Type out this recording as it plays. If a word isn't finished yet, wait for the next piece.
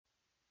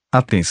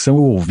Atenção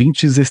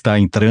ouvintes, está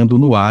entrando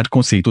no ar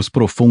Conceitos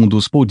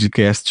Profundos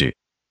Podcast.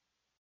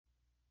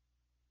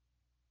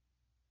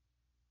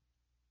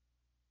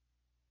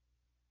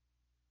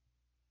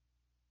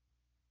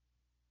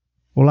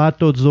 Olá a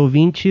todos os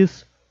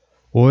ouvintes,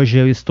 hoje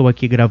eu estou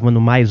aqui gravando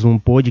mais um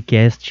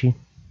podcast,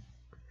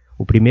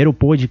 o primeiro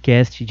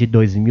podcast de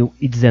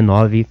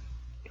 2019.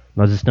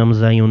 Nós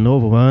estamos aí em um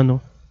novo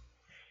ano,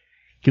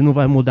 que não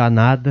vai mudar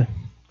nada,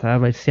 tá?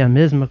 Vai ser a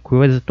mesma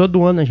coisa.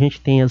 Todo ano a gente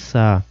tem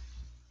essa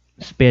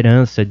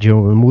esperança de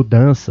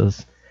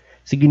mudanças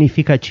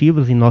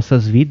significativas em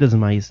nossas vidas,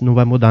 mas não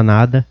vai mudar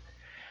nada.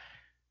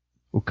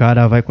 O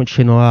cara vai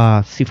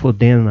continuar se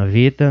fodendo na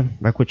vida,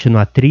 vai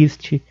continuar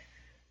triste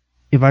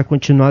e vai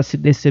continuar se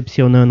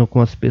decepcionando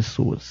com as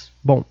pessoas.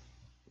 Bom,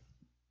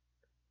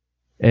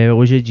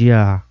 hoje é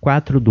dia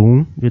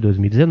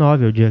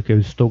 4/1/2019, é o dia que eu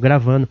estou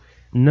gravando.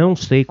 Não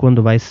sei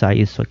quando vai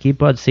sair isso aqui,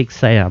 pode ser que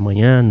saia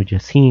amanhã, no dia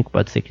 5,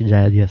 pode ser que já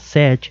é dia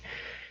 7,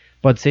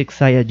 pode ser que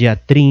saia dia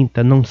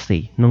 30, não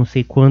sei. Não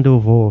sei quando eu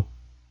vou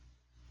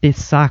ter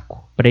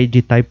saco para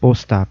editar e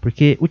postar,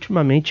 porque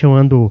ultimamente eu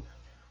ando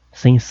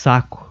sem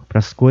saco para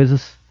as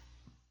coisas.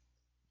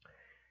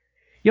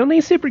 E eu nem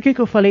sei por que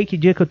eu falei que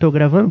dia que eu tô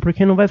gravando,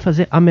 porque não vai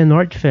fazer a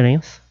menor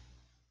diferença.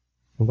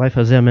 Não vai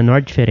fazer a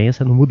menor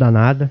diferença, não muda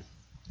nada.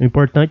 O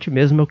importante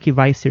mesmo é o que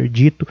vai ser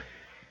dito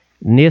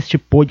neste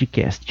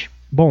podcast.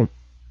 Bom,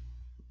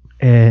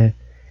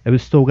 eu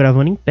estou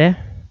gravando em pé,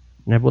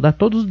 né? Vou dar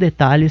todos os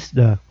detalhes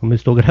da como eu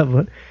estou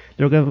gravando.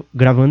 Estou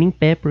gravando em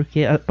pé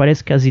porque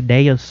parece que as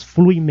ideias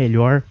fluem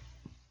melhor.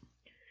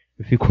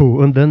 Eu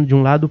fico andando de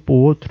um lado pro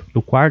outro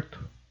do quarto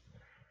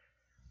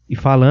e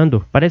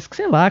falando. Parece que,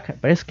 sei lá, cara,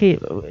 parece que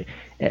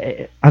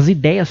as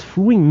ideias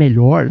fluem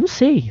melhor. Não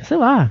sei, sei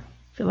lá,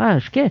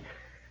 acho que é.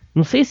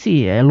 Não sei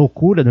se é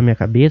loucura da minha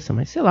cabeça,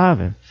 mas sei lá,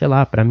 velho. Sei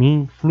lá, pra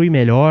mim flui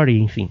melhor e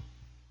enfim.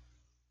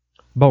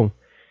 Bom,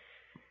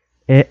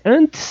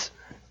 antes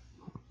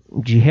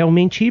de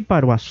realmente ir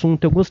para o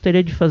assunto, eu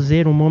gostaria de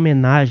fazer uma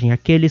homenagem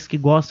àqueles que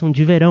gostam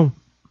de verão.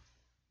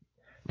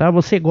 Tá?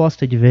 Você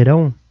gosta de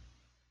verão?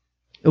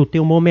 Eu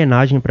tenho uma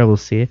homenagem para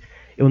você.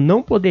 Eu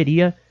não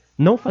poderia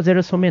não fazer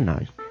essa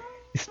homenagem.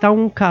 Está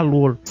um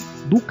calor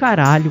do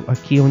caralho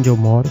aqui onde eu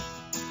moro.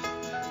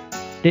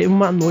 Teve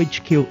uma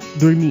noite que eu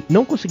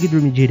não consegui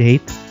dormir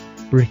direito,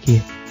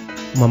 porque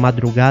uma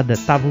madrugada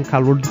tava um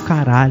calor do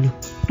caralho,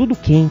 tudo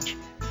quente,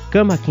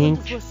 cama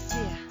quente,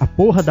 a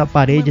porra da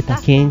parede tá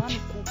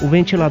quente, o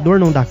ventilador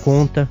não dá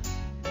conta.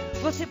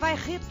 Você vai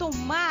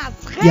retomar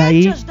as e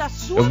aí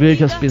eu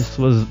vejo as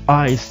pessoas,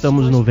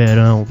 estamos no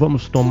verão,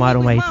 vamos tomar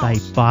uma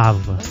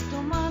Itaipava,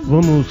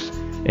 vamos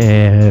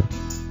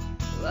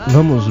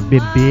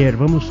beber,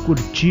 vamos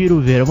curtir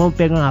o verão, vamos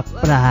pegar uma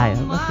praia,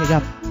 não vamos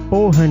pegar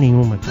porra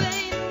nenhuma, cara.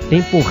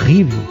 Tempo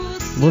horrível,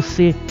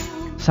 você,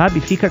 sabe,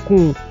 fica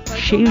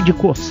cheio de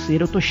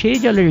coceira. Eu tô cheio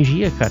de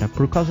alergia, cara,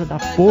 por causa da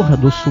porra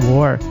do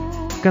suor,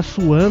 fica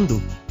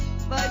suando.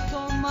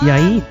 E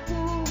aí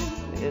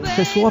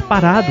você soa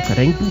parado,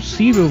 cara. É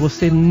impossível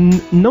você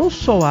não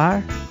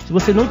soar se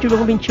você não tiver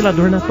um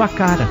ventilador na tua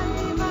cara.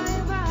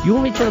 E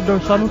um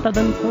ventilador só não tá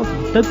dando conta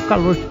de tanto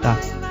calor que tá.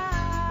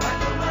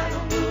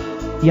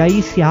 E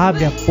aí se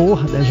abre a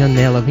porra da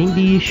janela, vem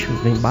bicho,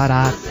 vem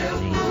barata,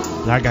 vem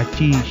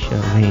lagartixa,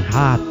 vem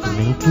rato,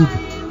 vem tudo.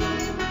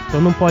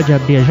 Então não pode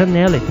abrir a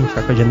janela, tem que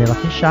ficar com a janela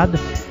fechada,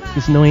 porque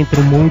senão entra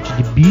um monte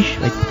de bicho,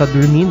 aí tu tá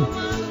dormindo,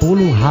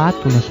 pula um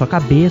rato na sua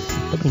cabeça.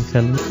 Tô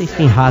brincando, não sei se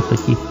tem rato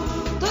aqui,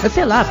 mas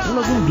sei lá, pula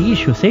algum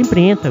bicho,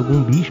 sempre entra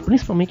algum bicho,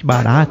 principalmente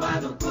barata,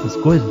 essas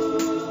coisas,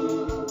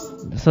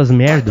 essas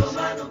merdas,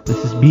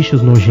 esses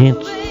bichos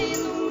nojentos.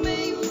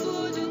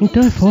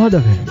 Então é foda,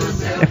 velho,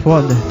 é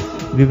foda.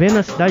 Viver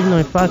na cidade não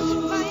é fácil.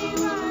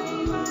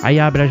 Aí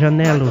abre a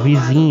janela, o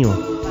vizinho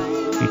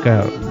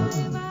fica...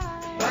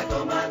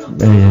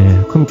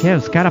 como que é?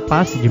 Os caras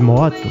passam de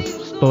moto,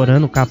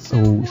 estourando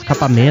o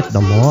escapamento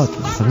da moto,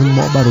 fazendo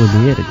mó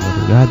barulheira de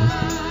madrugada.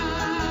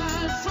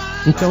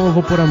 Então eu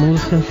vou pôr a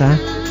música cantar.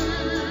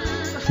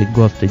 Você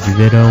gosta de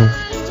verão?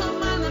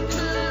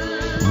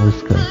 A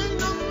música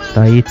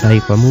tá aí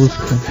com a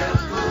música.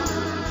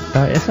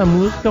 Tá? Essa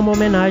música é uma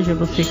homenagem a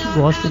você que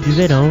gosta de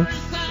verão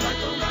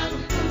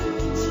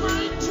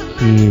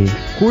e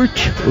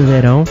curte o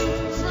verão,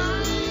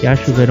 que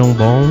acha o verão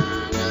bom,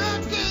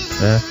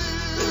 né?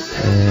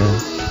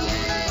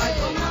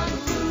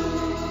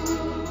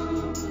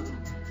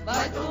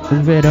 O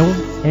verão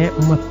é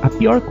a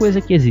pior coisa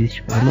que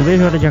existe, cara. Não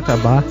vejo a hora de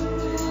acabar.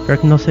 Pior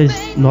que nós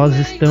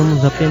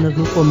estamos apenas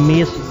no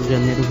começo de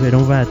janeiro. O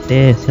verão vai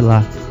até, sei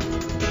lá,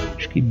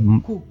 acho que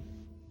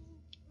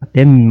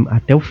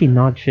até o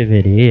final de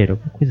fevereiro,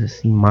 alguma coisa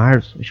assim,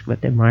 março, acho que vai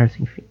até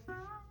março, enfim.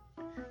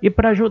 E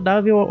para ajudar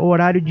a ver o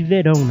horário de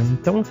verão, né?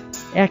 Então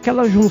é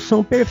aquela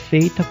junção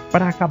perfeita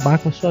para acabar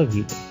com a sua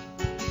vida.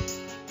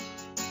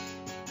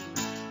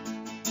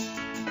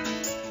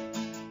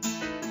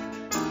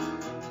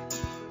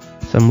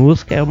 Essa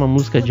música é uma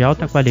música de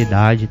alta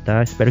qualidade,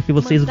 tá? Espero que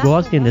vocês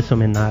gostem dessa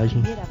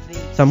homenagem.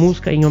 Essa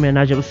música é em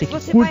homenagem a você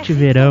que curte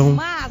verão,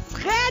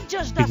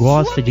 que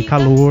gosta de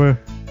calor,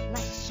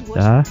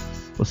 tá?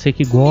 Você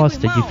que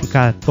gosta de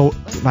ficar...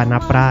 vai na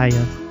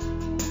praia.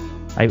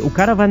 Aí o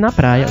cara vai na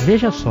praia,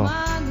 veja só.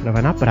 O cara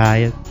vai na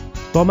praia,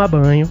 toma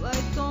banho,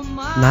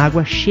 na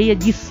água cheia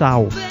de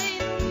sal.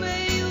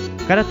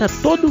 O cara tá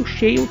todo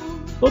cheio,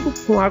 todo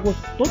com água,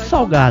 todo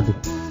salgado.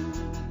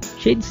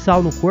 Cheio de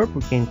sal no corpo,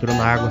 porque entrou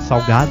na água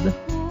salgada.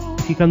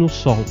 E fica no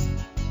sol.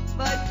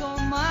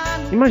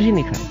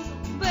 Imagine, cara.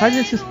 Faz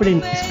esse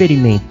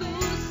experimento.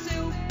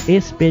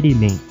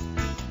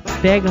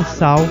 Pega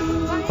sal,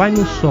 vai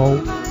no sol,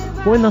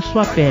 põe na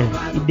sua pele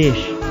e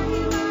deixa.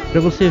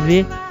 Pra você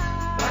ver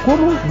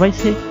como vai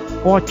ser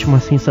ótima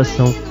a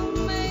sensação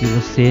de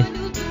você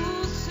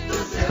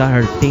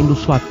estar tendo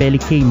sua pele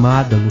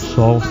queimada no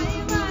sol.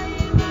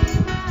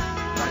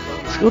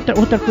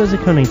 Outra coisa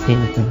que eu não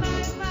entendo, cara.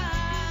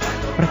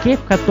 Pra que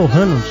ficar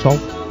torrando no sol?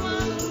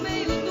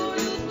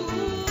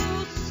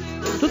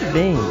 Tudo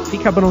bem,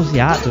 fica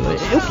bronzeado.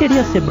 Eu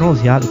queria ser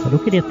bronzeado, cara. Eu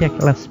queria ter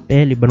aquelas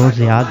peles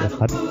bronzeadas,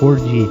 sabe? Cor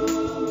de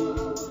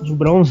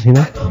bronze,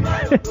 né?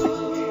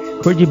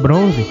 Cor de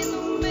bronze.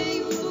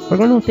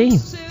 Agora não tenho.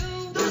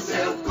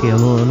 Porque eu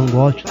não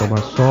gosto de tomar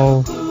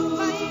sol.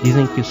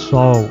 Dizem que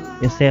sol,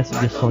 excesso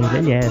de sol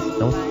envelhece,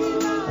 então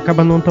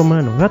acaba não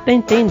tomando. Eu até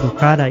entendo o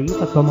cara aí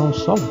pra tomar um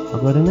sol.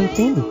 Agora eu não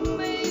entendo.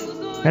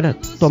 Cara,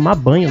 tomar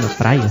banho na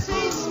praia,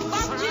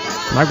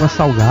 na água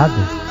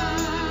salgada.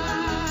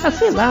 Ah,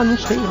 sei lá, não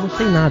sei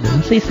nada.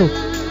 Não sei se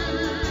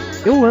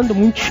eu ando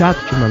muito chato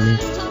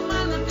ultimamente.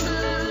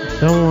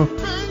 Então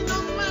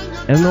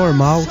é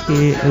normal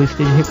que eu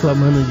esteja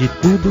reclamando de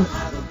tudo,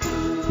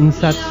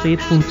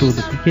 insatisfeito com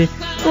tudo, porque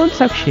eu ando de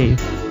saco cheio.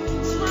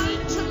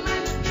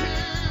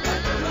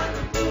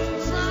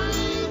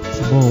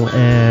 Bom,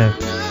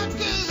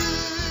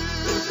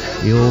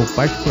 eu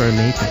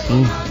particularmente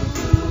assim,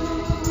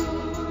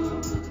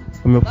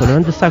 como eu falei, eu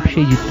ando de saco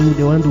cheio de tudo,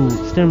 eu ando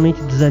extremamente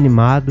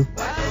desanimado.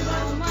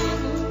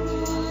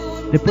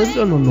 Depois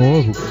do ano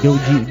novo, deu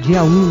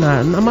dia 1,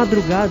 na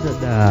madrugada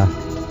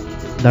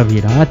da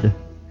virada,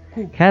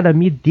 cara,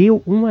 me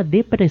deu uma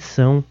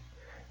depressão.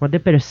 Uma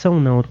depressão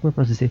não, como eu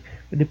posso dizer?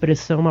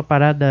 Depressão é uma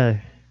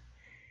parada...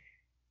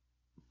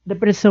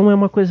 Depressão é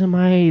uma coisa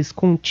mais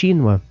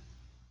contínua.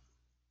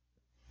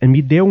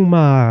 Me deu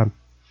uma...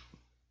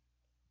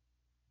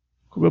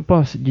 Como eu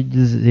posso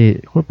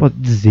dizer?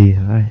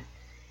 Ai.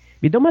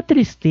 Me deu uma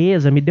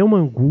tristeza, me deu uma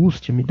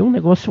angústia, me deu um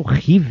negócio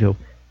horrível.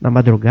 Na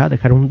madrugada,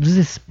 cara, um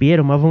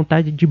desespero, uma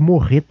vontade de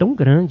morrer tão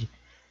grande,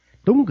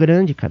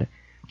 cara,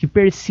 que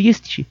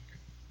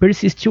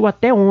persistiu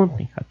até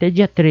ontem, até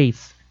dia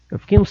 3. Eu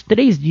fiquei uns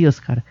 3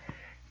 dias, cara,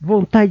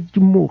 vontade de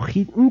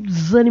morrer, um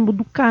desânimo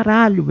do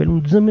caralho,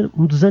 velho,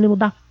 um desânimo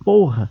da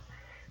porra,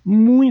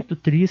 muito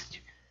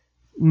triste,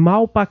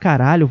 mal pra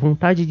caralho,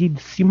 vontade de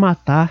se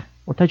matar,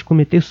 vontade de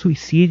cometer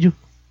suicídio.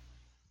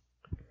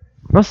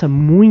 Nossa,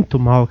 muito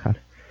mal, cara.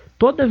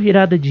 Toda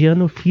virada de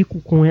ano eu fico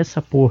com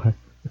essa porra.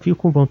 Eu fico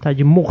com vontade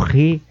de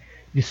morrer,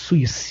 de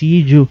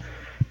suicídio.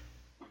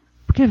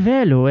 Porque,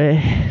 velho,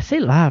 sei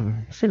lá,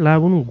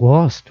 eu não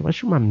gosto. Eu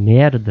acho uma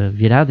merda,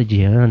 virada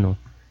de ano,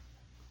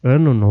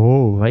 ano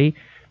novo, aí...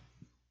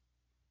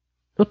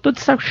 Eu tô de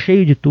saco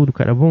cheio de tudo,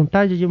 cara.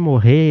 Vontade de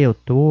morrer, eu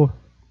tô,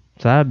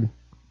 sabe?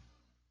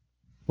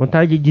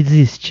 Vontade de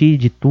desistir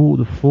de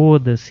tudo,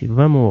 foda-se,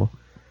 vamos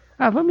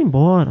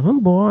embora.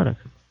 Vou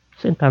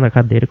sentar na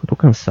cadeira que eu tô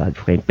cansado de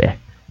ficar em pé.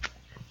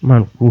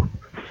 Mano, cu.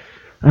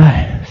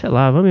 Ai, sei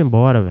lá, vamos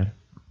embora, velho.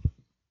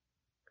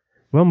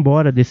 Vamos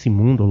embora desse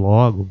mundo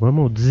logo.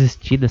 Vamos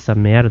desistir dessa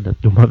merda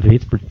de uma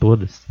vez por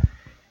todas.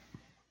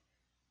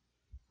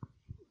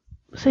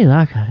 Sei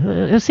lá,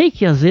 cara. Eu sei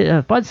que às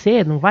vezes pode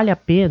ser, não vale a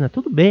pena.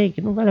 Tudo bem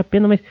que não vale a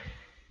pena, mas...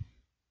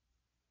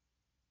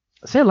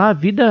 Sei lá, a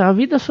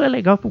vida só é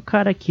legal pro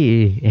cara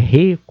que é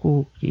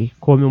rico, que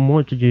come um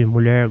monte de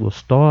mulher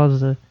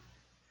gostosa.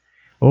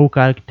 Ou o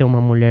cara que tem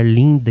uma mulher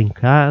linda em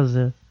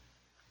casa.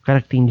 O cara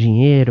que tem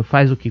dinheiro,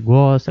 faz o que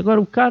gosta. Agora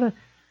o cara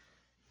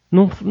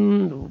não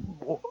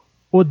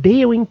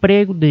odeia o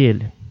emprego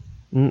dele.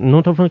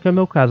 Não tô falando que é o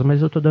meu caso,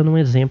 mas eu tô dando um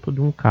exemplo de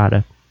um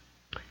cara.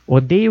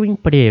 Odeia o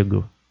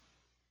emprego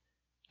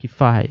que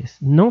faz.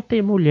 Não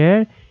tem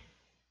mulher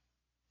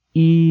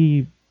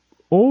e...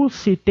 Ou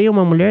se tem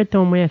uma mulher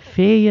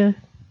feia.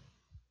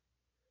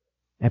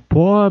 É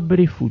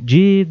pobre,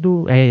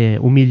 fudido, é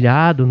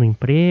humilhado no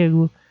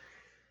emprego.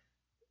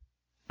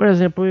 Por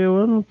exemplo,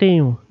 eu não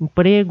tenho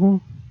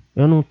emprego.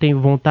 Eu não tenho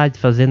vontade de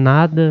fazer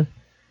nada.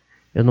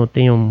 Eu não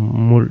tenho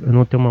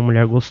uma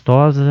mulher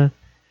gostosa.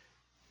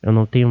 Eu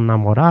não tenho um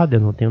namorado,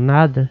 eu não tenho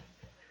nada.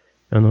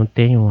 Eu não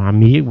tenho um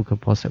amigo que eu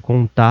possa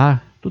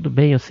contar. Tudo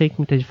bem, eu sei que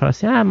muita gente fala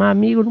assim: ah, mas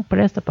amigo não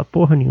presta pra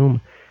porra nenhuma.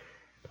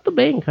 Tudo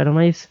bem, cara,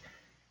 mas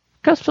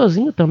ficar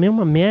sozinho também é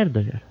uma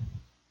merda, cara.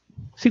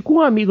 Se com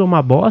um amigo é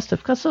uma bosta,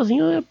 ficar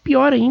sozinho é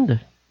pior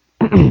ainda.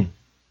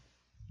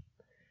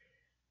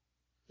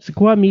 Se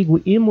com um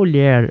amigo e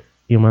mulher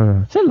e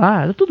uma... Sei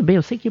lá, tudo bem,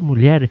 eu sei que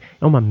mulher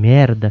é uma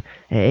merda,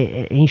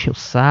 enche o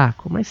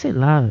saco, mas sei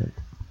lá.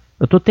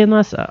 Eu tô tendo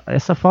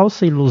essa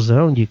falsa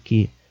ilusão de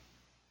que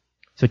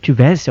se eu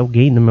tivesse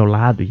alguém do meu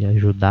lado e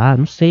ajudar,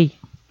 não sei.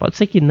 Pode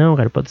ser que não,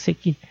 cara. Pode ser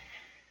que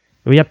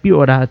eu ia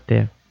piorar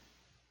até.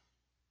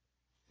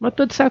 Mas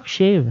tô de saco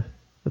cheio, velho.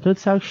 Eu tô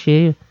de saco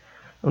cheio.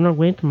 Eu não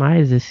aguento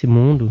mais esse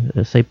mundo,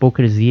 essa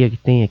hipocrisia que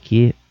tem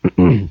aqui.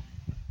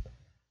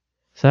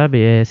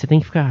 Sabe, você tem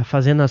que ficar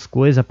fazendo as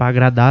coisas pra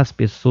agradar as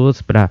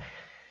pessoas, pra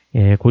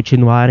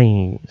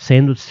continuarem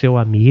sendo seu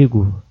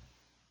amigo.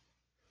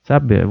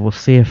 Sabe,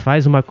 você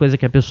faz uma coisa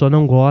que a pessoa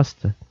não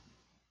gosta.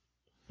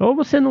 Ou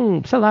você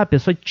não, sei lá, a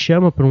pessoa te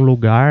chama pra um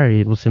lugar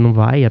e você não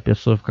vai e a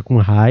pessoa fica com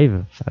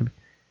raiva, sabe?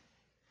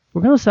 Tô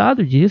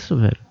cansado disso,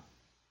 velho.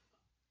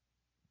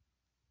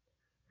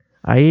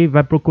 Aí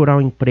vai procurar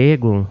um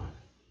emprego.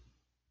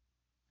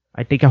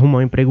 Aí tem que arrumar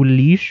um emprego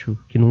lixo,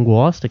 que não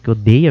gosta, que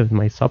odeia,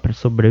 mas só pra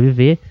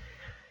sobreviver.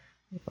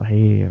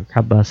 Aí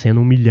acaba sendo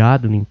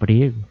humilhado no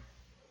emprego.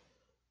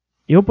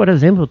 Eu, por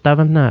exemplo,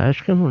 tava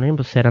acho que eu não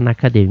lembro se era na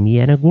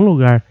academia, era em algum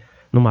lugar,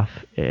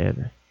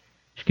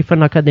 acho que foi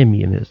na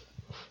academia mesmo.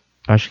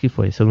 Acho que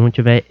foi, se eu não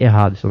tiver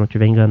errado, se eu não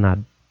tiver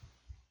enganado.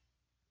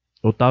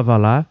 Eu tava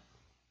lá,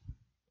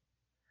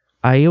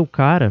 aí o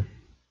cara,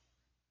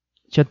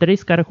 tinha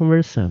 3 caras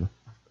conversando.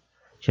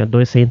 Tinha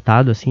 2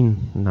 sentados assim,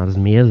 nas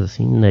mesas,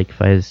 assim, né, que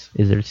faz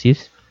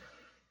exercício.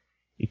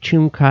 E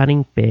tinha um cara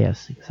em pé,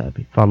 assim,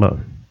 sabe,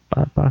 falando.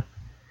 Pá.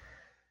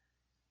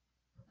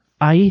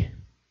 Aí,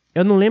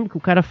 eu não lembro o que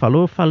o cara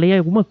falou, eu falei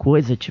alguma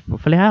coisa, tipo, eu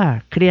falei,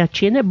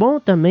 creatina é bom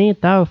também e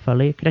tal. Eu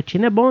falei,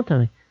 creatina é bom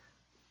também.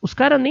 Os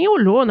caras nem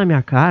olhou na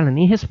minha cara,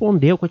 nem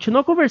respondeu,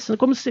 continuou conversando,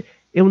 como se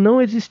eu não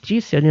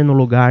existisse ali no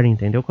lugar,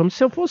 entendeu? Como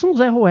se eu fosse um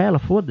Zé Ruela,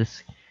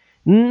 foda-se.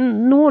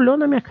 Não olhou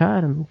na minha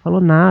cara, não falou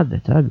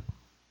nada, sabe?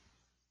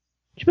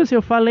 Tipo assim,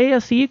 eu falei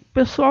assim, o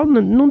pessoal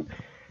não...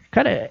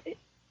 Cara,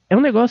 é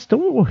um negócio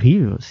tão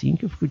horrível, assim,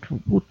 que eu fico tipo,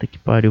 puta que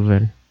pariu,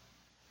 velho.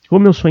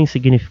 Como eu sou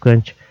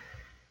insignificante.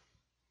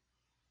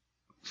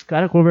 Os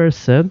caras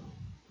conversando,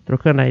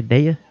 trocando a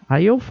ideia.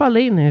 Aí eu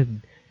falei, né?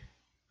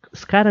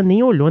 Os caras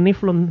nem olhou, nem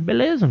falou,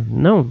 beleza,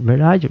 não,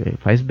 verdade, véio,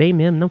 faz bem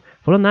mesmo, não.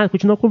 Falou nada,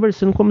 continuou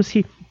conversando como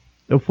se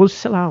eu fosse,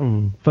 sei lá,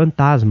 um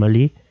fantasma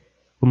ali.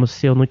 Como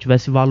se eu não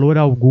tivesse valor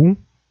algum.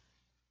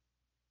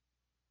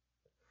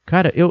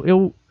 Cara,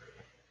 eu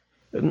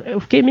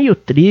fiquei meio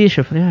triste,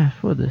 eu falei,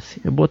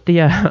 foda-se. Eu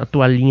botei a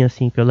toalhinha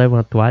assim, que eu levo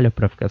uma toalha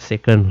pra ficar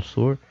secando o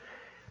soro.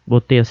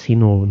 Botei assim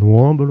no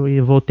ombro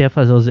e voltei a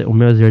fazer o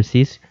meu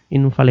exercício e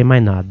não falei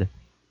mais nada.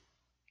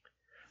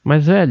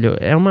 Mas, velho,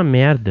 é uma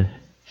merda,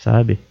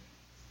 sabe?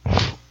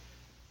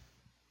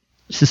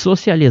 Se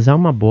socializar é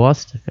uma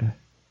bosta, cara.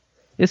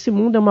 Esse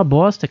mundo é uma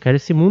bosta, cara.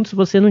 Esse mundo, se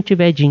você não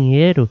tiver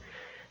dinheiro,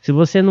 se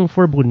você não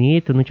for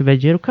bonito, não tiver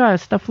dinheiro, cara,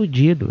 você tá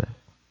fudido, velho.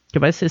 Você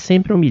vai ser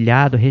sempre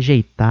humilhado,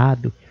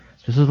 rejeitado.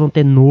 As pessoas vão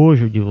ter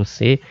nojo de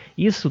você.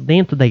 Isso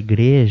dentro da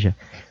igreja,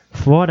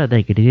 fora da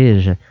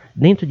igreja,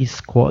 dentro de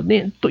escola,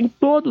 em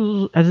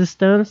todas as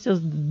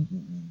instâncias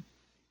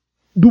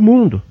do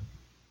mundo.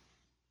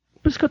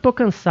 Por isso que eu tô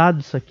cansado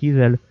disso aqui,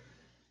 velho.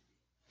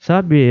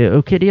 Sabe,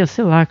 eu queria,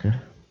 sei lá,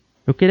 cara.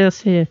 Eu queria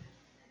ser...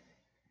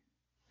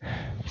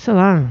 sei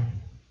lá...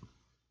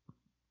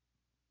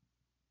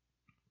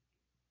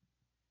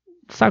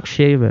 saco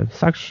cheio, velho.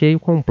 Saco cheio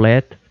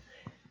completo.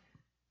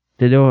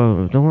 Entendeu?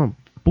 Eu tenho uma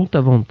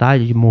puta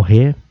vontade de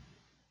morrer.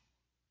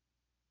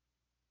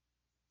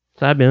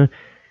 Sabe?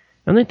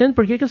 Eu não entendo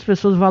por que as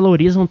pessoas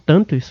valorizam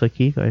tanto isso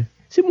aqui, cara.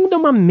 Esse mundo é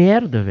uma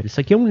merda, velho. Isso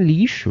aqui é um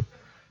lixo.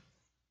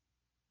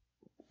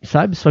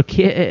 Sabe? Isso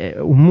aqui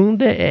o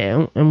mundo é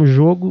um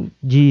jogo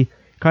de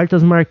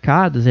cartas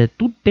marcadas.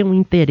 Tudo tem um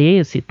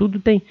interesse.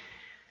 Tudo tem...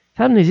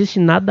 sabe? Não existe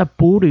nada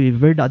puro e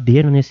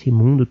verdadeiro nesse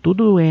mundo.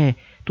 Tudo é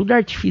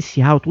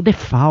artificial. Tudo é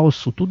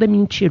falso. Tudo é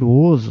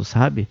mentiroso,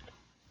 sabe?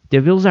 Você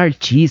vê os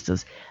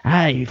artistas.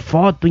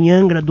 Foto em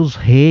Angra dos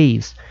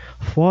Reis.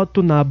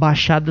 Foto na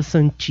Baixada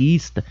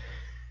Santista.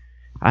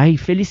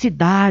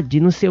 Felicidade,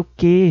 não sei o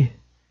que.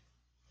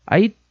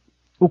 Aí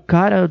o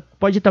cara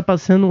pode estar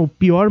passando o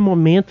pior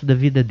momento da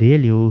vida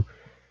dele,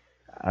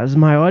 as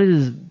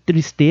maiores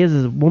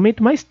tristezas, o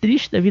momento mais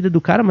triste da vida do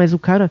cara, mas o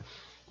cara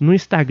no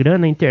Instagram,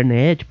 na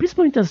internet,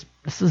 principalmente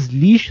esses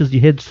lixos de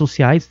redes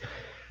sociais,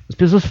 as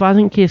pessoas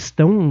fazem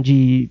questão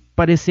de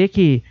parecer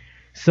que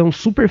são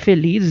super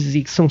felizes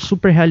e que são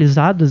super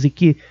realizadas e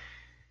que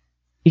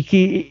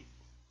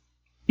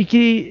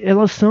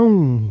elas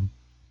são...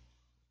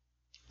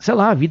 sei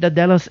lá, a vida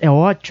delas é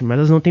ótima,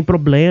 elas não têm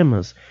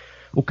problemas.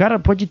 O cara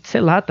pode, sei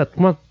lá, tá com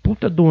uma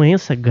puta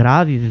doença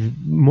grave,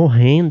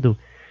 morrendo.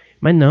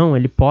 Mas não,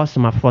 ele posta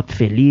uma foto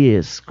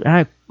feliz.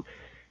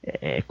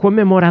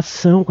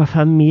 Comemoração com a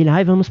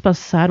família. Vamos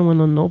passar um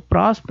ano novo,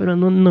 próspero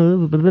ano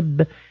novo. Blá, blá,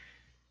 blá.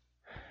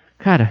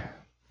 Cara,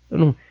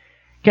 eu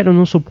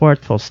não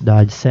suporto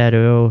falsidade,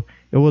 sério.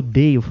 Eu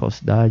odeio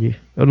falsidade.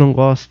 Eu não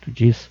gosto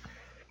disso.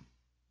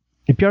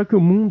 E pior que o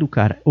mundo,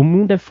 cara, o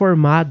mundo é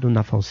formado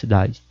na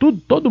falsidade.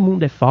 Todo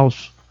mundo é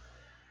falso.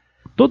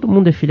 Todo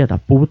mundo é filha da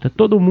puta.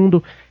 Todo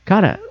mundo...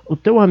 cara, o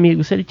teu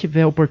amigo, se ele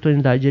tiver a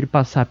oportunidade de ele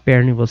passar a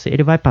perna em você,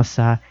 ele vai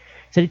passar.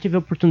 Se ele tiver a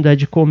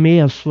oportunidade de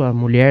comer a sua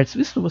mulher, se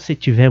você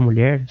tiver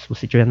mulher, se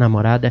você tiver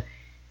namorada,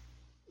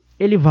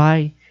 ele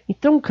vai.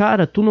 Então,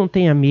 cara, tu não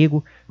tem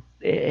amigo.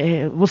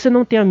 Você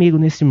não tem amigo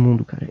nesse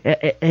mundo, cara.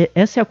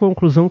 Essa é a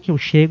conclusão que eu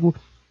chego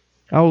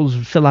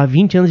aos, sei lá,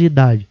 20 anos de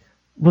idade.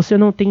 Você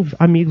não tem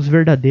amigos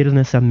verdadeiros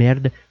nessa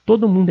merda.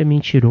 Todo mundo é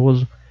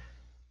mentiroso.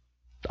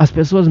 As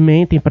pessoas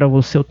mentem pra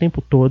você o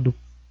tempo todo.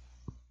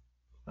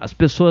 As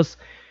pessoas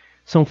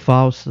são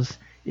falsas.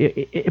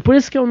 Por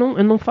isso que eu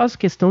não faço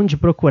questão de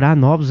procurar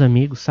novos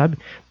amigos, sabe?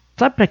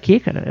 Sabe pra quê,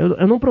 cara?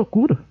 Eu não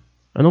procuro.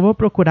 Eu não vou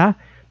procurar.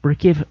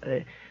 Porque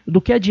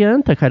do que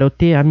adianta, cara, eu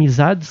ter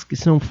amizades que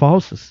são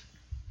falsas?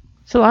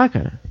 Sei lá,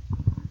 cara.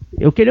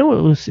 Eu queria...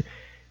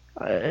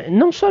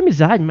 não só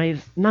amizade,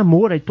 mas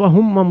namoro. Aí tu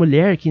arruma uma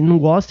mulher que não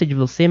gosta de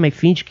você, mas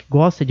finge que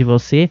gosta de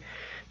você.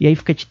 E aí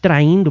fica te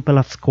traindo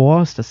pelas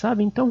costas,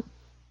 sabe? Então...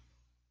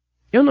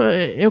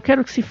 Eu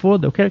quero que se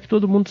foda, eu quero que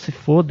todo mundo se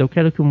foda, eu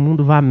quero que o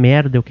mundo vá à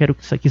merda, eu quero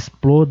que isso aqui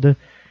exploda,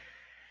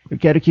 eu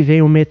quero que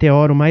venha um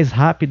meteoro o mais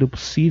rápido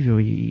possível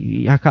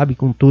e acabe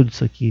com tudo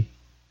isso aqui.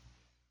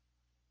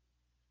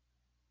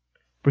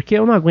 Porque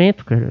eu não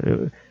aguento,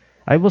 cara.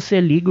 Aí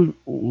você liga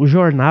o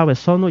jornal, é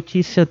só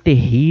notícia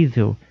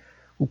terrível.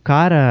 O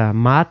cara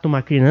mata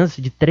uma criança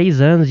de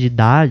 3 anos de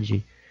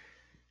idade.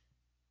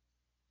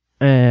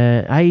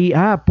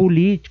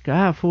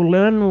 Política,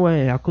 fulano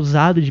é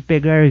acusado de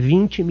pegar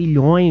 20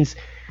 milhões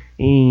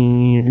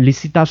em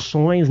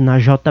licitações na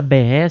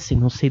JBS,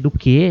 não sei do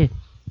que.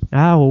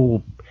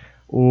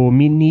 O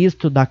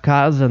ministro da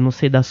casa, não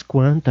sei das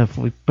quantas,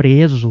 foi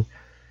preso,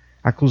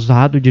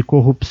 acusado de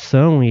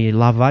corrupção e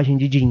lavagem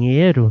de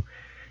dinheiro.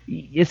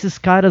 E esses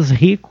caras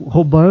ricos,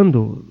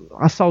 roubando,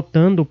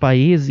 assaltando o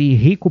país e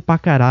rico pra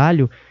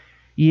caralho.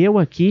 E eu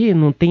aqui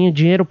não tenho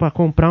dinheiro pra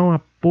comprar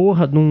uma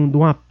porra de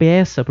uma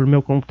peça pro meu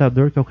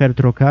computador que eu quero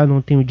trocar,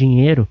 não tenho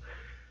dinheiro.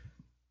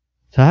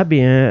 Sabe?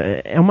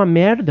 É uma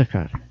merda,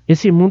 cara.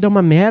 Esse mundo é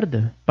uma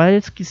merda.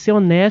 Parece que ser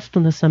honesto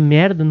nessa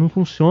merda não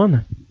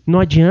funciona.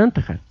 Não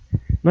adianta, cara.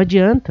 Não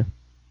adianta.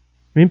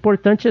 O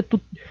importante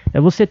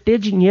é você ter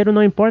dinheiro,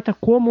 não importa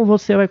como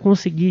você vai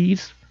conseguir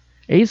isso.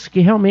 É isso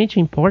que realmente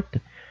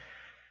importa.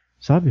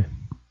 Sabe?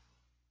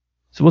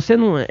 Se você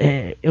não...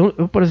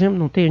 Eu, por exemplo,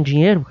 não tenho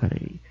dinheiro, cara.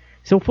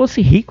 Se eu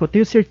fosse rico, eu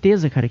tenho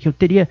certeza, cara, que eu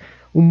teria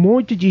um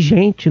monte de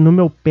gente no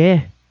meu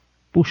pé,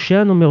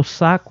 puxando o meu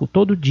saco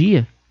todo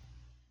dia.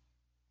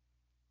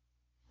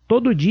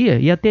 Todo dia.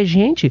 Ia ter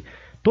gente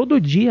todo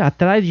dia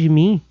atrás de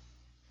mim,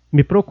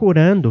 me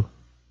procurando.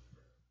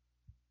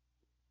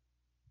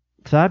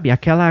 Sabe?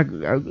 Aquela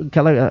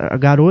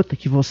garota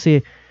que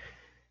você...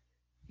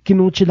 que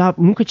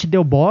nunca te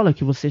deu bola,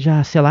 que você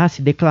já, sei lá,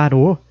 se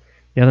declarou.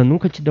 Ela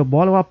nunca te deu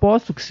bola. Eu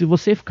aposto que se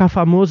você ficar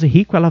famoso e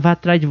rico, ela vai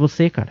atrás de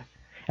você, cara.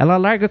 Ela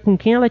larga com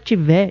quem ela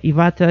tiver e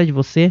vai atrás de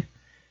você.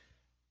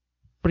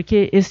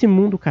 Porque esse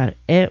mundo, cara,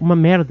 é uma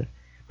merda.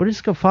 Por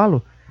isso que eu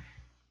falo,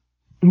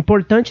 o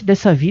importante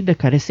dessa vida,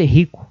 cara, é ser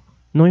rico.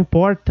 Não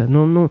importa.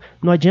 Não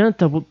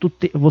adianta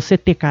você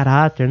ter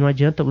caráter. Não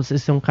adianta você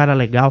ser um cara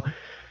legal.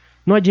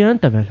 Não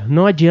adianta, velho.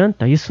 Não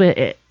adianta. Isso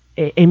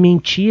é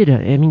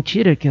mentira. É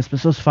mentira que as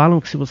pessoas falam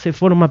que se você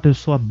for uma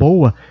pessoa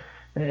boa,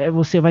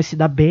 você vai se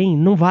dar bem.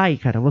 Não vai,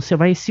 cara. Você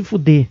vai se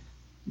fuder.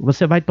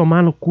 Você vai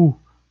tomar no cu.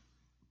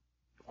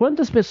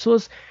 Quantas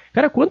pessoas...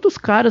 Cara, quantos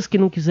caras que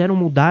não quiseram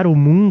mudar o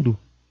mundo,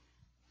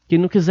 que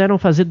não quiseram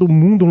fazer do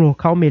mundo um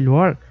local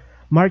melhor.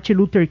 Martin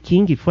Luther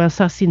King foi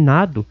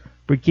assassinado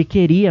porque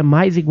queria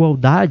mais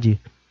igualdade.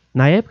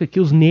 Na época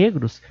que os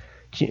negros...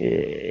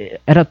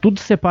 Era tudo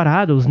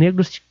separado. Os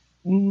negros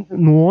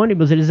no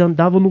ônibus, eles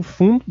andavam no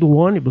fundo do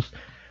ônibus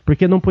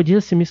porque não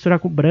podia se misturar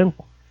com o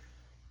branco.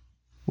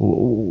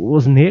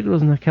 Os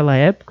negros naquela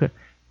época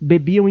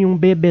bebiam em um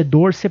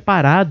bebedor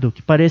separado,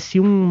 que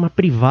parecia uma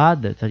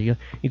privada, tá ligado?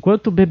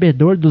 Enquanto o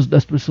bebedor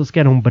das pessoas que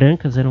eram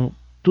brancas, eram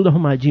tudo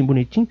arrumadinho,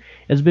 bonitinho,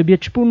 eles bebiam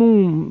tipo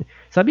num...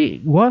 Sabe,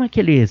 igual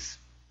aqueles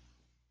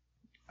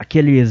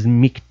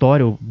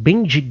mictório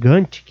bem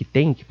gigante que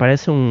tem, que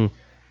parece um...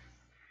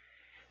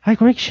 Ai,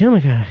 como é que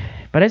chama, cara?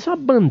 Parece uma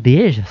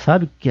bandeja,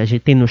 sabe? Que a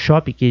gente tem no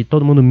shopping, que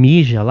todo mundo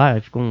mija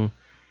lá, fica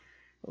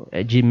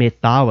de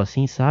metal,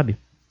 assim, sabe?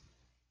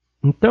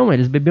 Então,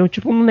 eles bebiam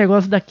tipo um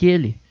negócio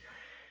daquele.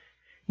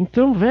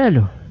 Então,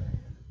 velho,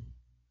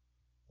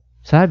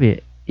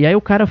 sabe? E aí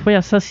o cara foi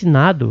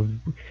assassinado.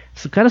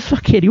 O cara só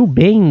queria o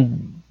bem.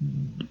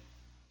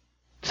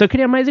 Só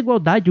queria mais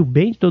igualdade, o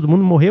bem de todo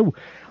mundo. Morreu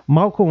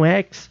Malcolm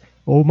X,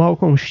 ou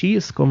Malcolm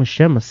X, como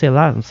chama, sei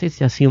lá, não sei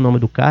se é assim o nome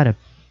do cara.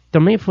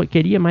 Também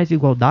queria mais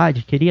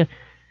igualdade, queria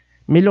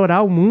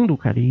melhorar o mundo,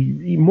 cara.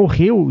 E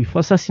morreu e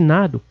foi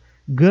assassinado.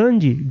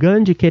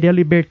 Gandhi queria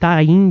libertar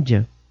a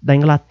Índia da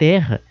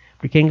Inglaterra,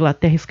 porque a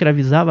Inglaterra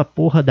escravizava a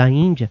porra da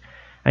Índia.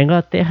 A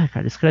Inglaterra,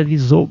 cara,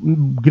 escravizou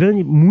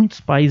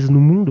muitos países no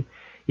mundo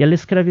e ela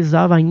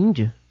escravizava a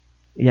Índia.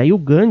 E aí o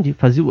Gandhi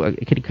fazia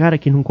aquele cara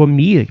que não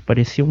comia, que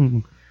parecia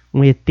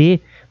um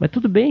ET, mas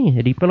tudo bem,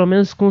 ele pelo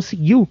menos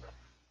conseguiu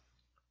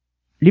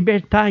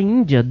libertar a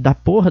Índia da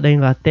porra da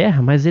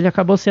Inglaterra, mas ele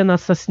acabou sendo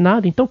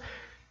assassinado. Então,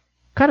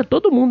 cara,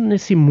 todo mundo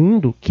nesse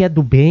mundo que é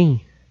do bem,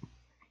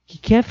 que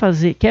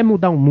quer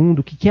mudar o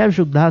mundo, que quer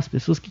ajudar as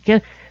pessoas, que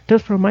quer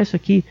transformar isso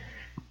aqui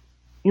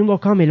em um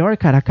local melhor,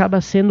 cara, acaba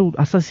sendo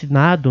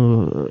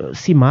assassinado,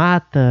 se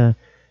mata.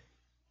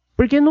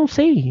 Porque eu não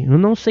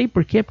sei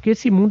por quê, porque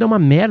esse mundo é uma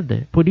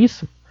merda, por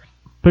isso.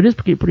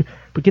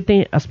 Porque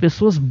tem as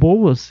pessoas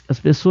boas, as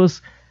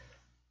pessoas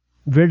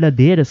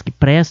verdadeiras que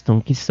prestam,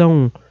 que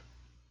são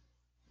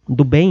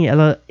do bem,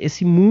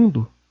 esse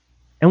mundo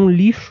é um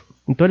lixo.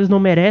 Então eles não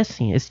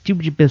merecem esse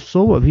tipo de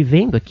pessoa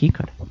vivendo aqui,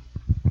 cara.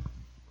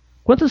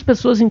 Quantas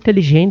pessoas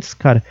inteligentes,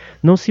 cara,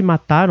 não se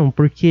mataram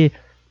porque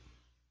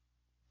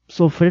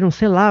sofreram,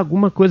 sei lá,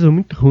 alguma coisa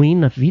muito ruim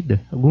na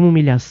vida, alguma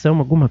humilhação,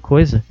 alguma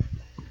coisa,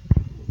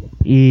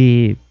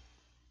 e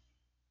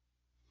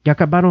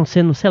acabaram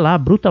sendo, sei lá,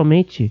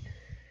 brutalmente,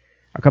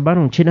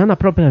 acabaram tirando a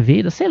própria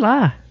vida, sei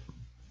lá,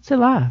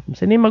 não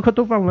sei nem mais o que eu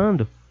tô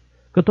falando,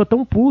 que eu tô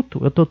tão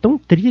puto, eu tô tão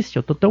triste,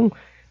 eu tô tão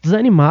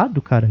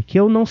desanimado, cara, que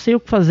eu não sei o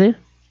que fazer,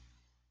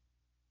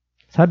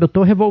 sabe, eu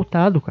tô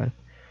revoltado, cara,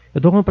 eu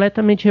tô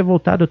completamente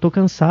revoltado, eu tô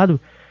cansado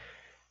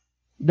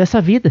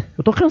dessa vida,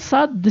 eu tô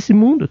cansado desse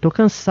mundo, eu tô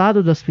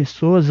cansado das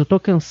pessoas, eu tô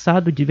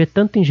cansado de ver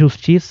tanta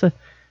injustiça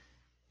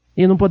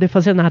e não poder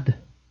fazer nada.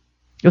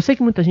 Eu sei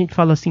que muita gente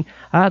fala assim,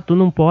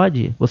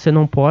 você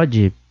não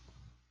pode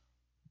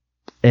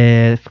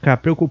ficar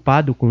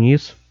preocupado com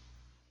isso,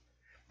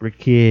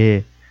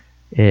 porque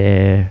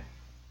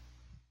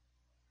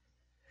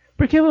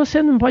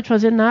você não pode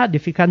fazer nada e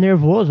ficar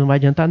nervoso, não vai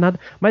adiantar nada.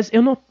 Mas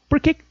eu não,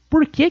 por que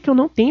eu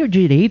não tenho o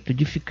direito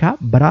de ficar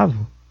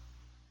bravo?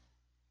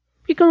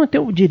 Por que eu não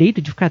tenho o direito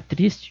de ficar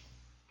triste?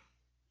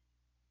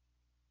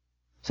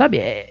 Sabe,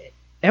 é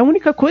a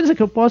única coisa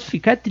que eu posso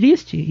ficar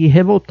triste e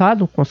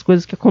revoltado com as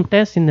coisas que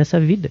acontecem nessa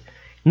vida.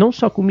 Não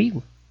só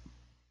comigo.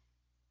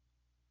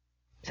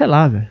 Sei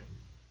lá, velho.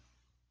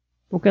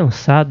 Tô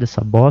cansado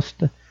dessa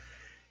bosta.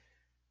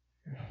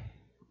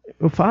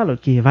 Eu falo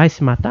que vai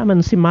se matar, mas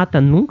não se mata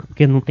nunca,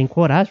 porque não tem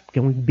coragem, porque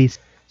é um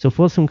imbecil. Se eu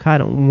fosse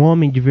um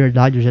homem de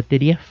verdade, eu já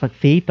teria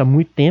feito há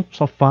muito tempo,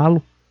 só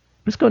falo.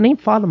 Por isso que eu nem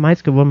falo mais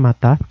que eu vou me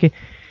matar, porque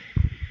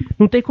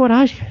não tem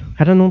coragem. O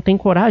cara não tem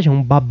coragem, é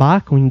um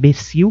babaca, um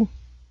imbecil.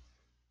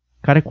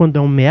 O cara, quando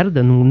é um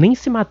merda, nem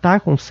se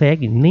matar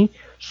consegue, nem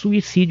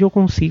suicídio eu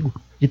consigo.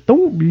 De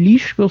tão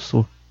lixo que eu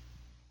sou.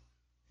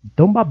 De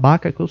tão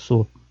babaca que eu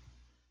sou.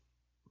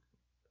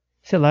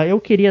 Sei lá, eu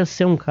queria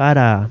ser um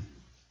cara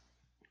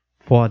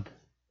foda.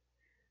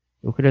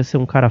 Eu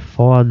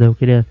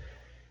queria...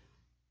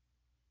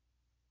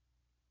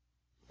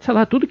 Sei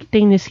lá, tudo que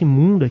tem nesse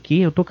mundo aqui,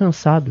 eu tô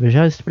cansado. Eu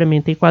já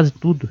experimentei quase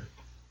tudo.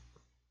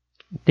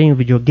 Tenho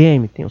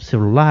videogame, tenho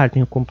celular,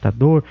 tenho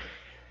computador.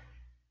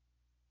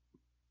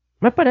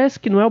 Mas parece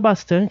que não é o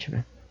bastante,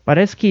 velho.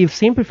 Parece que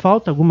sempre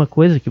falta alguma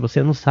coisa que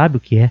você não sabe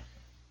o que é.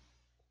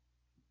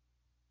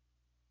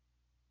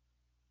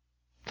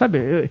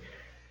 Sabe,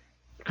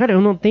 cara,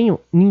 eu não tenho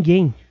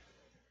ninguém.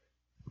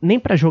 Nem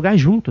pra jogar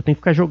junto, eu tenho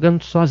que ficar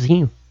jogando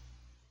sozinho.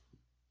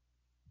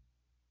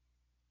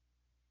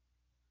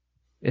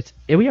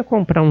 Eu ia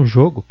comprar um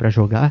jogo pra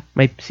jogar,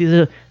 mas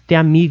precisa ter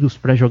amigos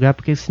pra jogar,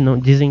 porque senão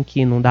dizem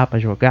que não dá pra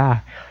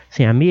jogar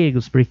sem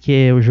amigos,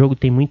 porque o jogo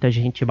tem muita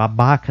gente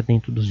babaca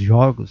dentro dos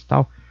jogos,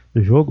 tal,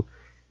 do jogo.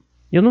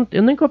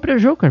 Eu nem comprei o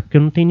jogo, cara, porque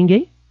não tem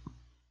ninguém.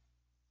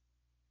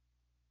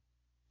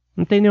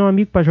 Não tem nenhum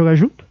amigo pra jogar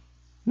junto.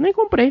 Nem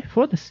comprei,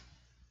 foda-se.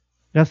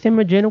 Gastei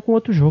meu dinheiro com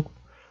outro jogo.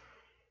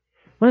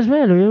 Mas,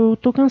 velho, eu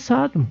tô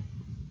cansado.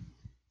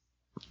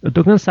 Eu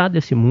tô cansado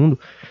desse mundo.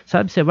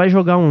 Sabe, você vai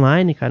jogar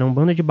online, cara, um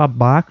bando de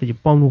babaca, de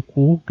pau no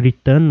cu,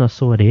 gritando na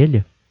sua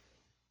orelha.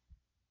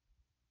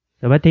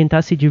 Você vai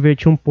tentar se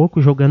divertir um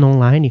pouco jogando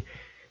online.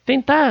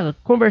 Tentar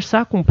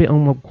conversar com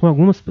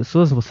algumas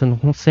pessoas, você não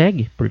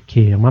consegue,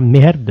 porque é uma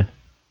merda.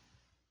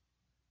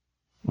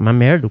 Uma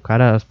merda,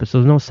 as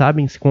pessoas não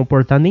sabem se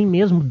comportar nem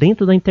mesmo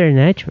dentro da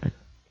internet, velho.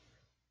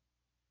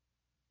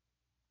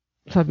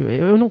 Sabe,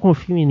 eu não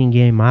confio em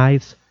ninguém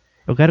mais.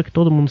 Eu quero que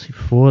todo mundo se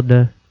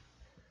foda.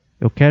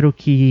 Eu quero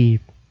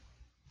que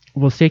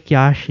você que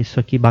acha isso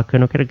aqui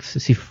bacana, eu quero que você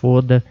se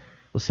foda.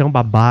 Você é um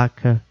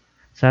babaca,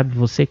 sabe?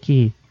 Você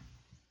que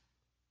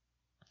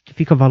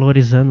fica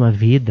valorizando a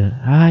vida.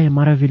 Ai, é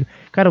maravilhoso.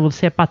 Cara,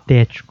 você é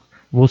patético.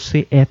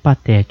 Você é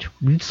patético.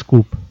 Me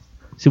desculpa.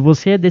 Se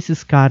você é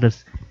desses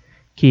caras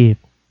que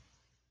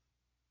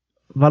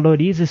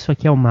valoriza isso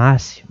aqui ao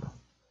máximo.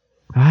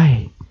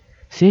 Ai,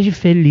 seja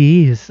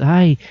feliz.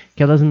 Ai,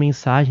 aquelas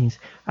mensagens.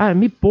 Ah,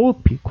 me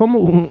poupe.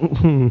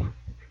 Como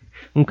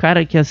um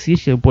cara que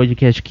assiste o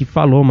podcast que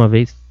falou uma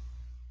vez.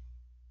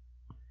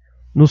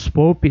 Nos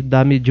poupe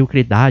da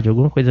mediocridade,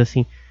 alguma coisa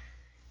assim.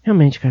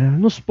 Realmente, cara,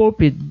 nos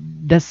poupe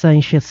dessa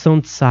encheção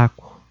de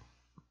saco.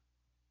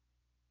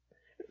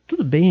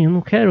 Tudo bem, eu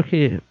não quero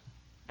que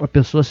a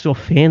pessoa se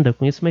ofenda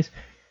com isso, mas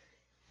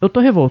eu tô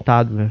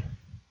revoltado, velho.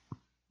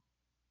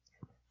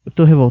 Eu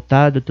tô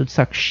revoltado, eu tô de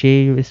saco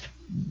cheio.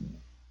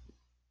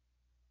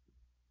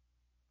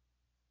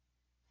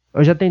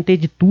 Eu já tentei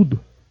de tudo.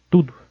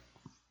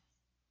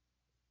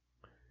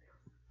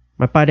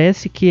 Mas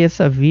parece que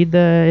essa vida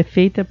é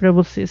feita pra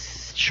você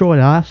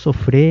chorar,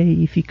 sofrer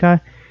e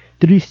ficar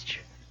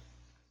triste.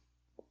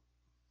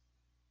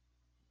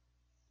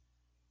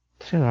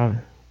 Sei lá,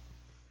 velho.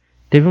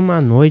 Teve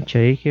uma noite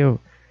aí que eu...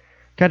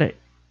 Cara,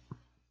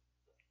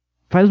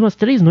 faz umas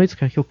 3 noites,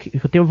 cara, que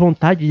eu tenho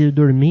vontade de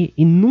dormir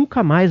e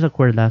nunca mais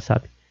acordar,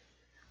 sabe?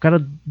 O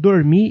cara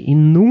dormir e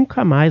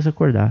nunca mais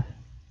acordar.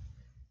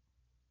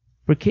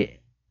 Porque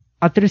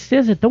a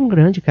tristeza é tão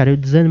grande, cara, e o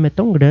desânimo é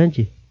tão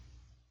grande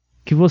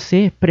que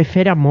você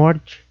prefere a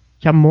morte.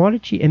 Que a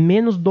morte é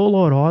menos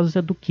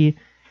dolorosa do que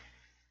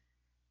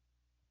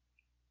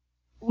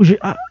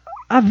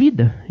a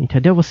vida,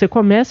 entendeu? Você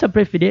começa a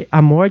preferir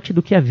a morte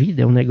do que a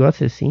vida, é um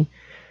negócio assim.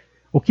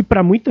 O que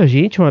pra muita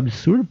gente é um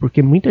absurdo,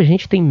 porque muita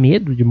gente tem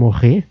medo de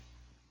morrer.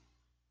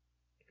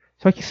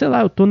 Só que, sei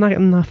lá, eu tô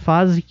na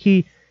fase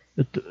que...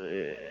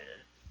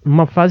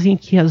 uma fase em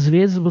que às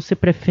vezes você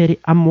prefere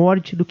a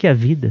morte do que a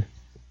vida.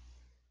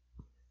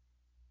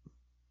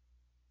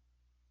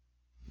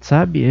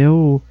 Sabe,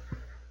 eu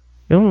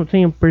não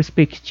tenho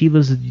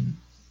perspectivas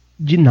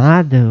de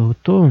nada.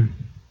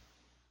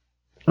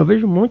 Eu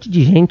vejo um monte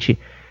de gente.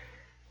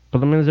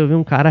 Pelo menos eu vi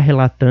um cara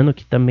relatando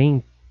que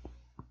também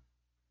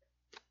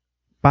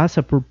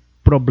passa por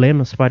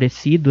problemas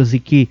parecidos e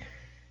que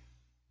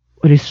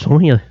ele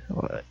sonha.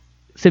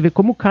 Você vê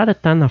como o cara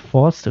tá na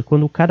fossa,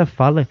 quando o cara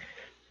fala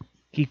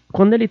que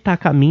quando ele tá a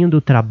caminho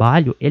do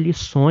trabalho, ele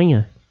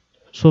sonha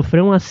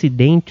sofrer um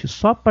acidente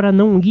só para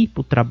não ir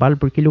pro trabalho,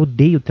 porque ele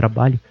odeia o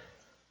trabalho.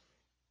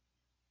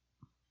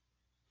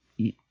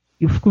 E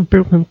eu fico me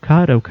perguntando,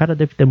 cara, o cara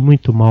deve ter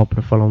muito mal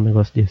para falar um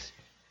negócio desse.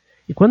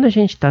 E quando a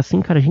gente tá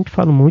assim, cara, a gente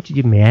fala um monte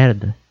de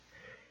merda.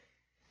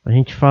 A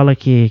gente fala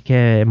que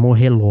quer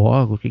morrer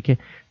logo, que quer...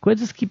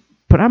 Coisas que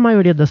pra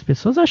maioria das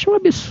pessoas acham um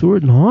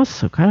absurdo.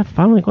 Nossa, o cara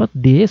fala um negócio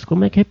desse,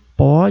 como é que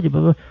pode?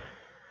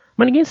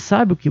 Mas ninguém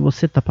sabe o que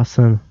você tá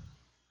passando.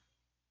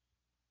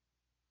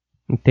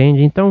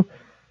 Entende? Então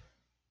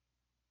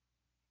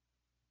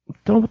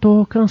eu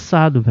tô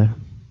cansado, velho.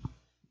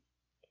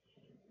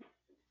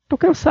 Tô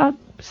cansado,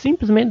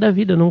 simplesmente, da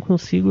vida. Eu não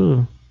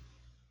consigo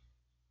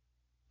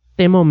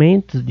ter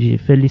momentos de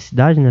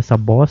felicidade nessa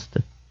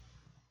bosta.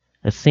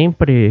 É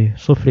sempre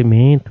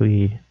sofrimento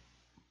e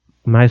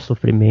mais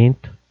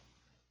sofrimento.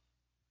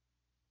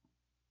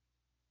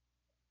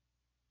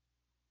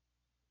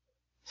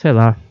 Sei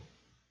lá.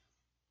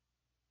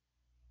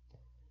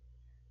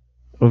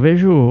 Eu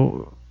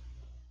vejo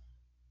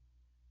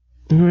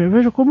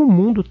como o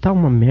mundo tá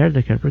uma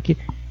merda, cara, porque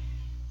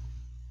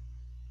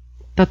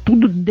tá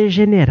tudo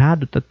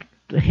degenerado, tá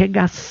tudo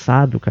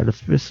arregaçado, cara.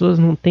 As pessoas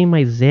não têm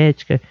mais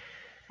ética.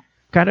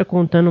 O cara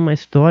contando uma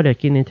história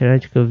aqui na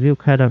internet que eu vi, o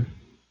cara...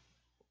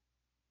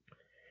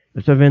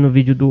 Eu tô vendo o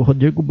vídeo do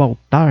Rodrigo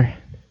Baltar.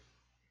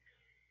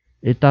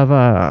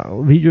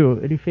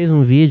 Ele fez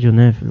um vídeo,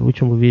 né? O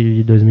último vídeo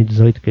de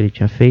 2018 que ele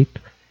tinha feito.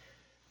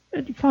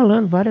 Ele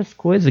falando várias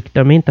coisas, que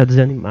também tá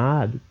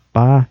desanimado,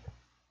 pá.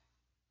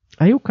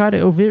 Aí o cara,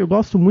 eu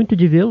gosto muito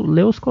de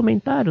ler os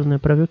comentários, né?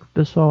 Pra ver o que o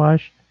pessoal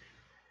acha.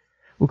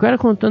 O cara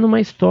contando uma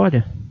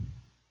história.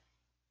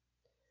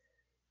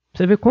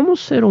 Você vê como o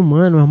ser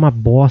humano é uma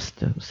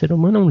bosta. O ser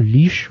humano é um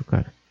lixo,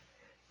 cara.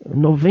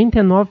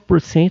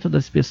 99%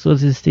 das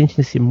pessoas existentes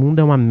nesse mundo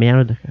é uma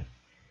merda, cara.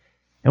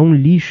 É um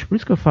lixo. Por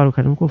isso que eu falo,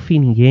 cara, não confio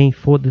em ninguém,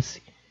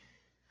 foda-se.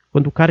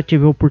 Quando o cara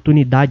tiver a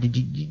oportunidade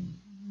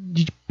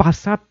de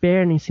passar a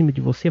perna em cima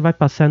de você, vai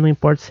passar, não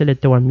importa se ele é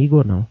teu amigo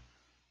ou não.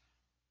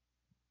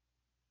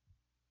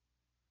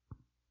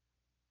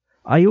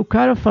 Aí o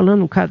cara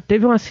falando,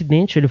 teve um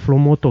acidente, ele falou,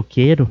 um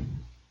motoqueiro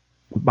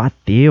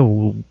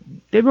bateu,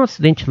 teve um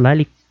acidente lá,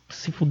 ele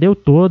se fudeu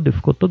todo,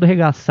 ficou todo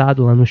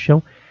arregaçado lá no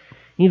chão.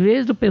 Em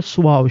vez do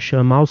pessoal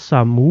chamar o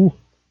SAMU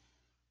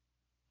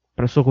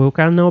pra socorrer o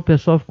cara, não, o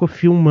pessoal ficou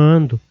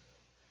filmando,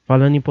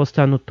 falando em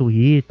postar no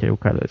Twitter.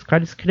 Esse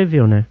cara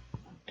escreveu, né?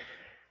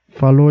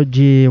 Falou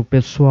de o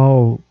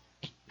pessoal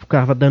que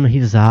ficava dando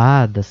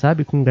risada,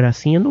 sabe? Com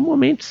gracinha, no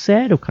momento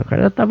sério, cara. O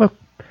cara tava...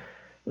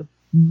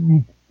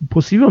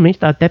 Possivelmente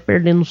tá até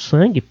perdendo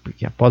sangue,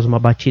 porque após uma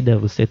batida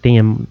você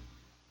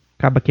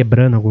acaba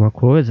quebrando alguma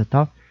coisa e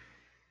tal.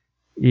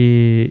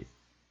 E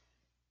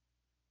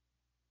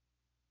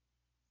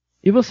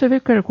você vê,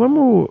 cara,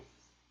 como...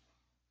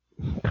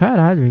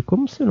 Caralho,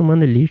 como o ser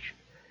humano é lixo.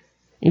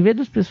 Em vez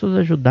das pessoas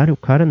ajudarem o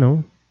cara,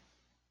 não.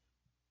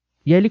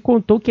 E aí ele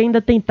contou que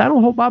ainda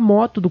tentaram roubar a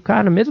moto do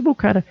cara, mesmo o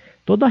cara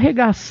todo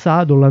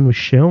arregaçado lá no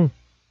chão,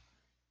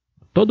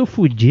 todo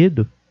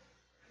fudido.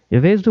 Em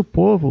vez do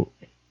povo,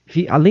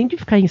 além de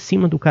ficar em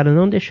cima do cara,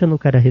 não deixando o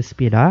cara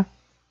respirar,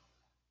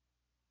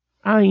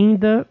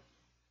 ainda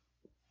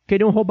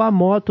queriam roubar a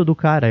moto do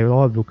cara. É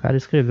óbvio, o cara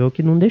escreveu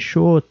que não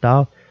deixou,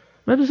 tal.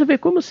 Mas você vê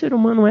como o ser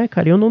humano é,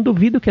 cara. Eu não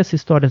duvido que essa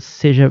história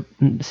seja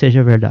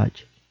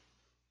verdade.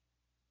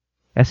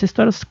 Essa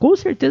história com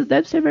certeza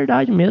deve ser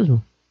verdade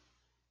mesmo.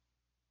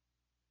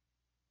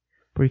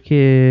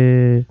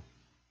 Porque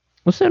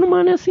o ser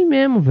humano é assim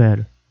mesmo,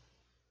 velho.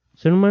 O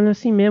ser humano é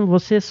assim mesmo.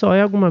 Você só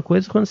é alguma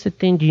coisa quando você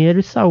tem dinheiro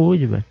e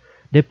saúde, velho.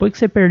 Depois que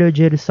você perdeu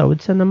dinheiro e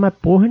saúde, você não é mais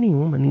porra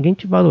nenhuma. Ninguém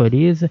te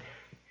valoriza.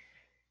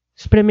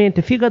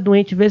 Experimenta, fica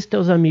doente, vê se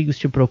teus amigos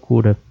te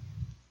procuram.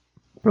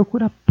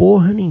 Procura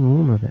porra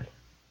nenhuma, velho.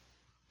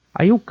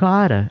 Aí o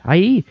cara,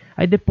 aí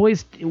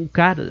depois o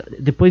cara,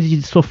 depois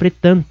de sofrer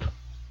tanto,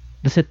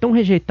 de ser tão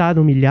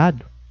rejeitado,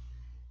 humilhado,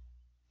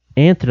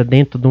 entra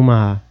dentro de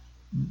uma,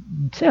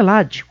 sei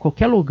lá, de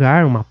qualquer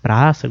lugar, uma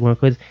praça, alguma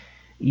coisa,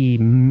 e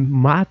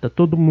mata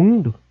todo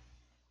mundo.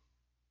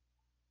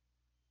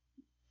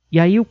 E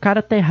aí o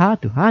cara tá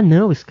errado. Ah,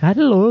 não, esse cara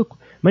é louco.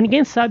 Mas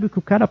ninguém sabe o que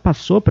o cara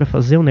passou pra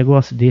fazer um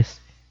negócio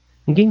desse.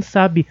 Ninguém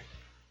sabe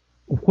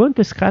o quanto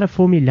esse cara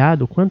foi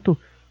humilhado,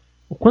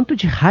 o quanto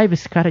de raiva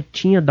esse cara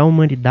tinha da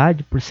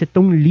humanidade por ser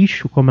tão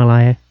lixo como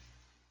ela é.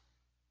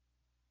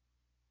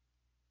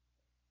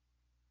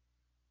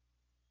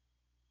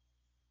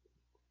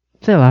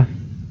 Sei lá.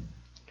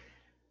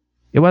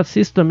 Eu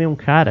assisto também um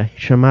cara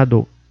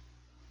chamado,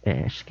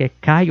 acho que é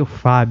Caio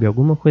Fábio,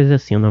 alguma coisa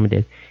assim o nome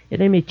dele.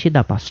 Ele é metido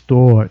a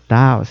pastor,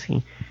 tal,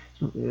 assim.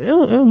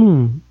 Eu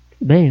não...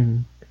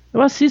 Bem, eu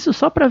assisto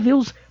só pra ver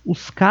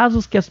os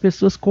casos que as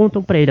pessoas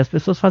contam pra ele. As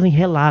pessoas fazem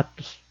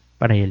relatos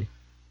para ele.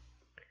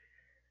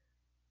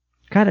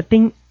 Cara,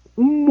 tem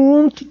um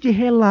monte de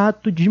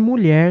relato de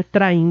mulher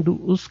traindo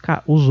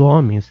os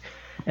homens.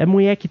 É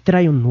mulher que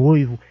trai o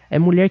noivo, é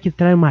mulher que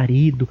trai o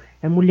marido,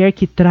 é mulher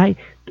que trai...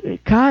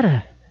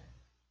 Cara,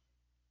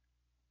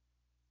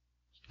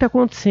 o que tá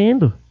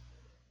acontecendo?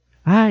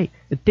 Ai,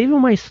 teve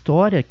uma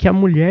história que a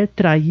mulher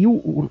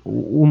traiu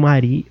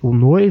o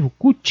noivo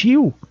com o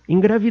tio,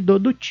 engravidou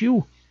do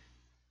tio.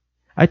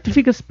 Aí tu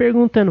fica se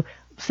perguntando,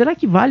 será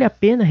que vale a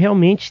pena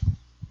realmente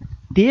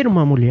ter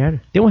uma mulher,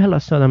 ter um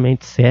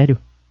relacionamento sério?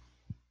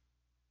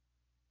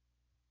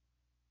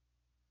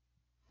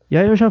 E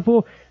aí eu já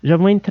vou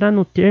entrar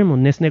no termo,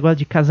 nesse negócio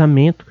de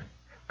casamento.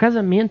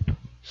 Casamento,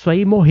 isso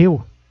aí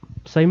morreu.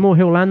 Isso aí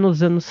morreu lá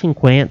nos anos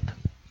 50.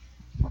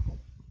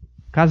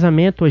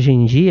 Casamento hoje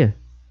em dia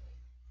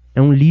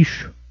é um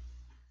lixo.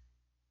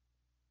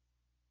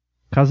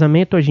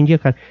 Casamento hoje em dia,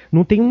 cara,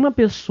 não tem uma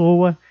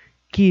pessoa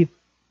que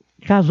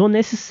casou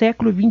nesse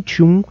século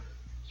XXI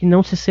que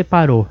não se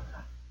separou.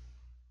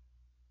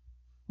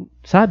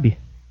 Sabe?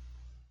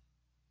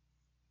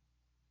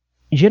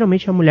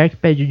 Geralmente é a mulher que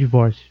pede o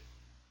divórcio.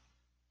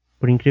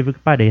 Por incrível que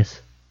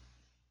pareça.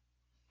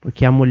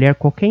 Porque a mulher,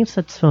 qualquer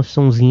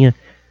insatisfaçãozinha,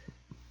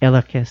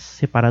 ela quer se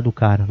separar do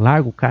cara.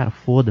 Larga o cara,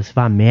 foda-se,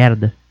 vá a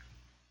merda.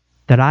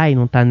 Trai,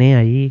 não tá nem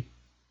aí.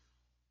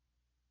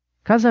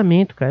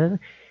 Casamento, cara,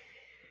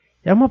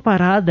 é uma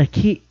parada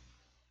que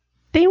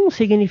tem um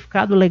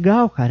significado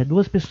legal, cara.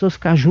 Duas pessoas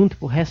ficar juntas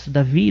pro resto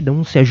da vida,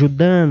 um se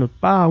ajudando,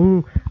 pá,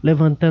 um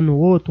levantando o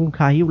outro, um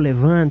caiu,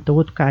 levanta, o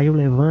outro caiu,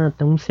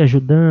 levanta, um se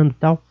ajudando,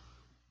 tal.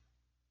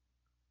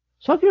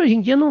 Só que hoje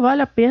em dia não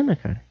vale a pena,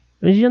 cara.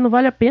 Hoje em dia não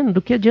vale a pena.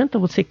 Do que adianta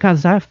você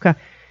casar, ficar...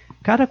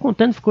 O cara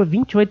contando ficou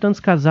 28 anos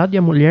casado e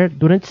a mulher,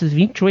 durante esses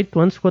 28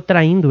 anos, ficou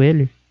traindo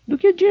ele. Do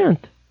que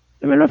adianta?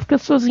 É melhor ficar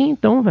sozinho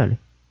então, velho.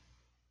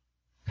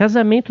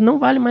 Casamento não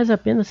vale mais a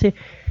pena você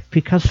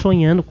ficar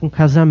sonhando com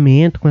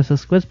casamento, com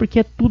essas coisas, porque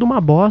é tudo uma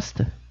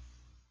bosta.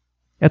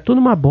 É tudo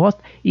uma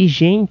bosta. E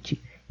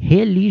gente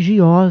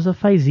religiosa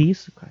faz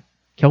isso, cara.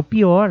 Que é o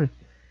pior.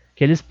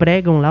 Que eles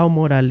pregam lá o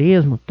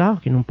moralismo, tal,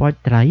 que não pode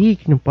trair,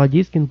 que não pode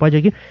isso, que não pode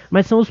aquilo,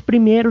 mas são os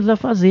primeiros a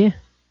fazer.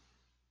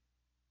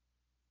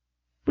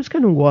 Por isso que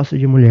eu não gosto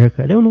de mulher,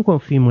 cara. Eu não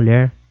confio em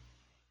mulher.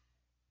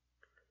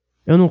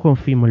 Eu não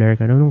confio em mulher,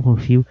 cara. Eu não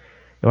confio.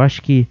 Eu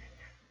acho que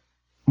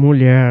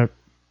mulher...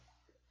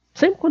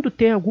 Sempre quando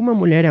tem alguma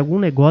mulher em algum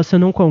negócio, eu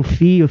não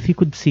confio, eu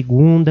fico de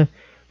segunda.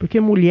 Porque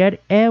mulher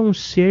é um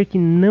ser que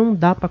não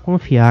dá pra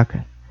confiar,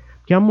 cara.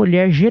 Porque a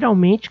mulher,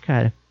 geralmente,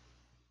 cara,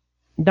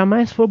 ainda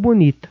mais se for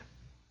bonita.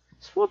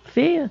 Se for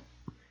feia,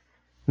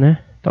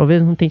 né?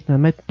 Talvez não tenha nada,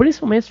 mas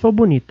principalmente se for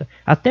bonita.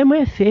 Até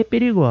mulher feia é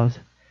perigosa.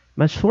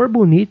 Mas se for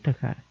bonita,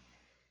 cara,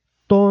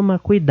 toma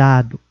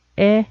cuidado.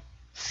 É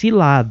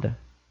cilada.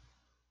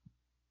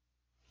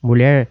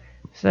 Mulher,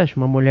 você acha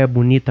uma mulher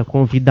bonita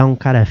convidar um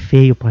cara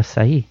feio pra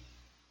sair?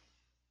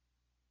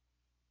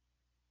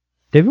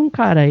 Teve um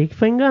cara aí que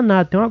foi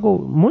enganado. Tem um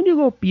monte de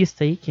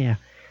golpista aí que é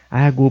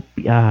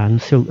não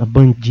sei, a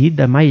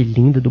bandida mais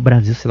linda do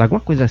Brasil, sei lá,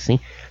 alguma coisa assim.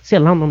 Sei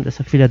lá o nome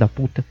dessa filha da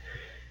puta.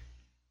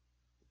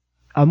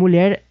 A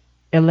mulher,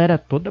 ela era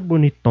toda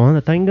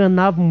bonitona, tá?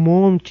 Enganava um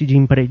monte de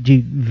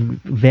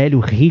velho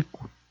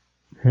rico.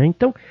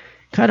 Então,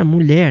 cara,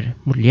 mulher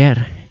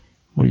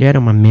é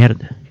uma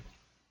merda.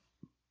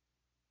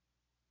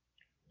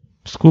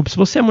 Desculpa, se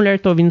você é mulher e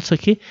tá ouvindo isso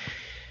aqui,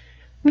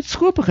 me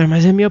desculpa, cara,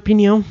 mas é minha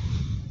opinião.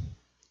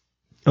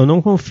 Eu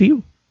não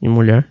confio em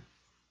mulher.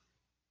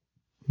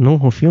 Não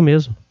confio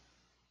mesmo.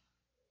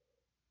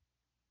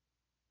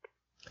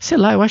 Sei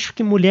lá, eu acho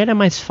que mulher é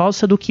mais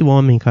falsa do que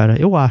homem, cara.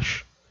 Eu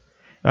acho.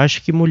 Eu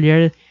acho que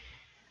mulher...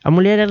 A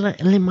mulher, ela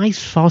é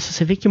mais falsa.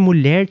 Você vê que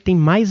mulher tem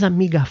mais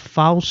amiga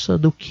falsa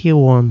do que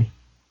o homem.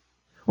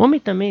 Homem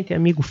também tem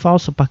amigo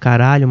falso pra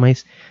caralho,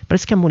 mas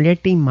parece que a mulher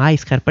tem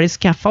mais, cara. Parece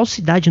que a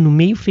falsidade no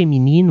meio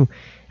feminino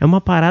é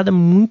uma parada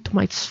muito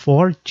mais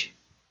forte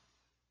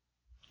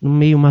no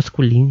meio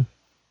masculino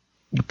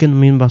do que no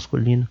meio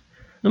masculino.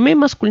 No meio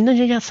masculino a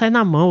gente já sai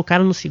na mão, o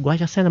cara não se gosta,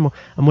 já sai na mão.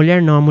 A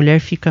mulher não, a mulher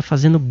fica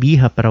fazendo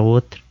birra pra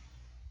outra.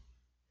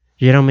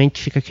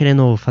 geralmente fica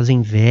querendo fazer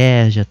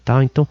inveja e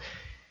tal. Então,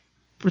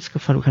 por isso que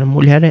eu falo, cara,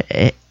 mulher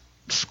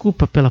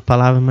desculpa pela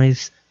palavra,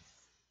 mas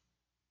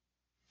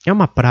é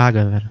uma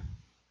praga, velho.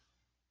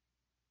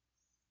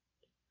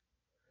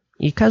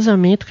 E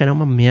casamento, cara, é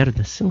uma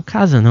merda. Você não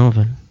casa não,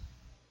 velho.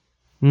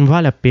 Não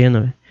vale a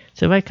pena, velho.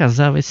 Você vai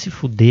casar, vai se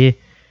fuder.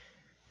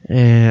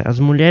 As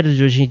mulheres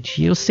de hoje em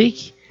dia, eu sei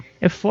que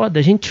é foda.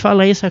 A gente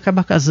fala isso,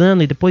 acaba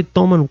casando e depois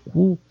toma no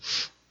cu.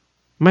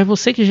 Mas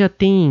você que já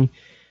tem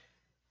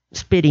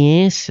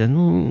experiência,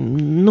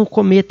 não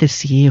cometa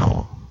esse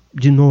erro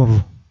de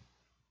novo.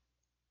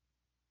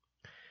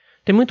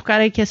 Tem muito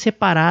cara aí que é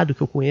separado,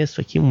 que eu conheço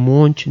aqui um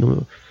monte.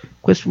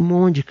 Conheço um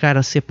monte de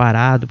cara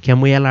separado, porque a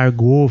mulher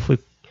largou,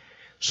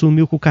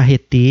 sumiu com o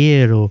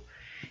carreteiro.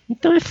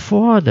 Então é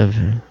foda,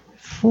 velho.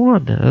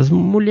 Foda. As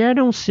mulheres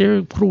é um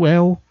ser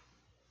cruel.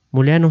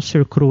 Mulher é um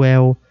ser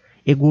cruel,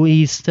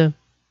 egoísta.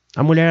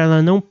 A mulher,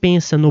 ela não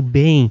pensa no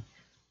bem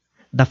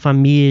da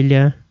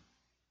família.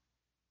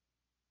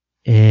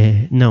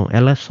 Não,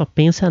 ela só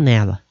pensa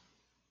nela.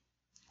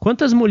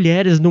 Quantas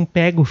mulheres não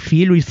pegam o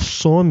filho e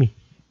some?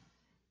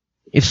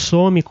 E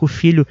some com o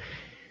filho.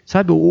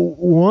 Sabe,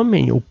 o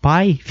homem, o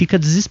pai, fica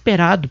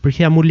desesperado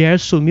porque a mulher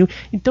sumiu.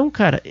 Então,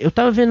 cara, eu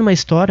tava vendo uma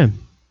história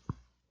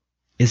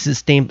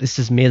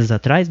esses meses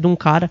atrás de um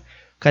cara.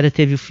 O cara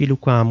teve o filho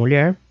com a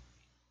mulher.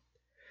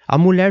 A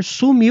mulher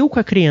sumiu com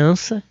a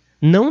criança,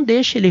 não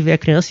deixa ele ver a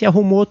criança e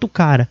arrumou outro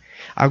cara.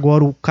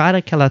 Agora, o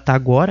cara que ela tá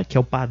agora, que é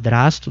o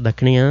padrasto da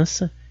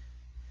criança,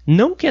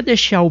 não quer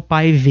deixar o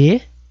pai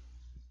ver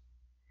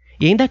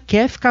e ainda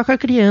quer ficar com a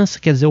criança.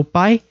 Quer dizer, o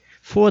pai,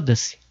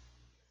 foda-se.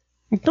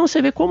 Então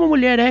você vê como a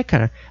mulher é,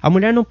 cara. A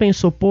mulher não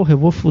pensou, porra, eu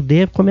vou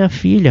foder com a minha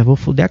filha, vou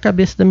foder a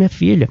cabeça da minha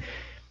filha.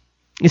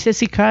 E se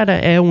esse cara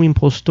é um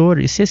impostor,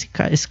 e se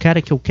esse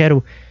cara que eu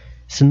quero,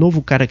 esse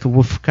novo cara que eu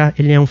vou ficar,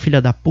 ele é um filho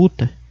da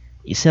puta,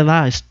 e sei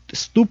lá,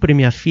 estupra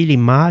minha filha e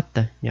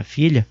mata minha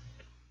filha.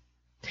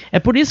 É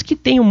por isso que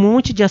tem um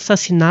monte de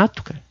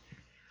assassinato, cara.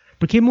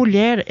 Porque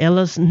mulher,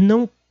 elas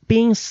não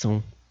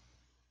pensam.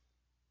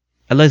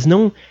 Elas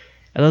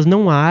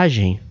não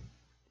agem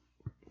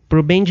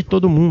pro bem de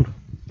todo mundo.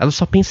 Elas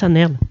só pensam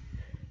nela.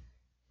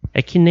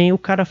 É que nem o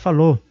cara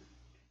falou.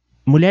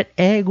 Mulher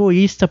é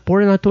egoísta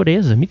por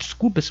natureza. Me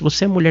desculpa, se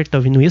você é mulher que tá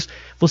ouvindo isso,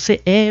 você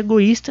é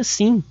egoísta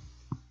sim.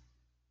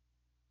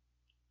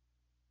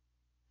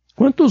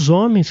 Quantos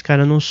homens,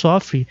 cara, não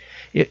sofrem?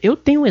 Eu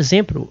tenho um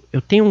exemplo,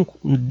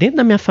 dentro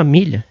da minha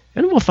família,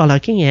 eu não vou falar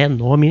quem é,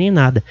 nome nem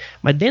nada,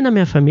 mas dentro da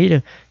minha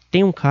família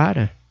tem um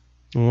cara,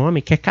 um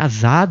homem que é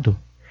casado,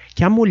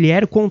 que a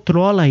mulher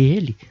controla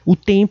ele o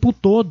tempo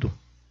todo.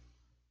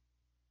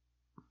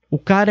 O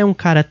cara é um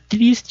cara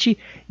triste,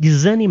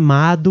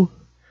 desanimado.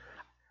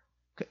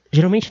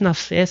 Geralmente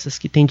nas festas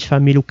que tem de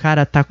família, o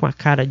cara tá com a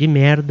cara de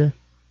merda,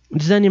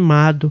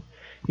 desanimado.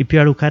 E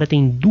pior, o cara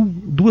tem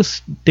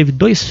teve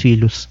 2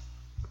 filhos.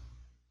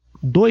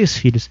 2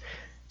 filhos.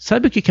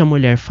 Sabe o que a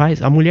mulher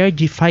faz? A mulher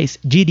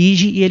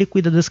dirige e ele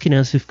cuida das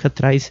crianças. E fica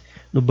atrás,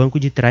 no banco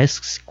de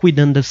trás,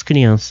 cuidando das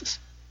crianças.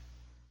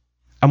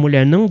 A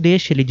mulher não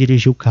deixa ele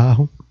dirigir o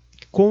carro.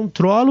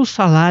 Controla o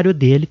salário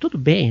dele. Tudo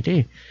bem,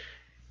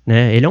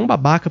 né? Ele é um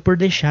babaca por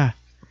deixar.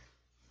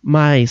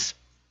 Mas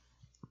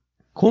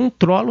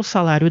controla o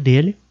salário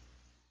dele.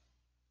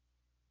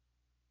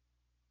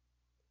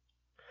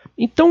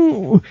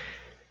 Então,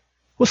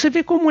 você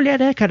vê como a mulher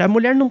é, cara. A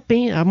mulher não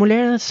pensa, a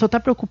mulher só tá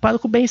preocupada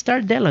com o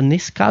bem-estar dela.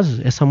 Nesse caso,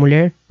 essa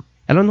mulher,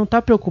 ela não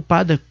tá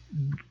preocupada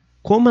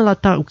como ela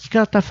tá, o que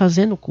ela tá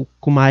fazendo com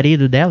o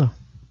marido dela,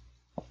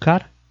 o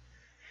cara.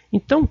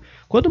 Então,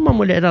 quando uma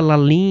mulher ela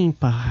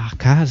limpa a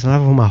casa,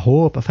 lava uma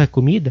roupa, faz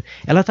comida,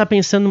 ela tá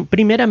pensando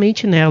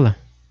primeiramente nela.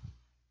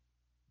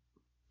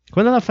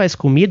 Quando ela faz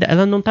comida,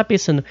 ela não tá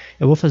pensando,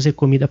 eu vou fazer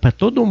comida para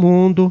todo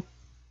mundo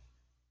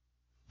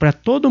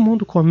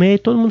comer e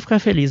todo mundo ficar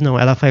feliz. Não,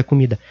 ela faz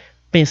comida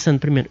pensando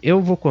primeiro,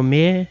 eu vou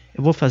comer,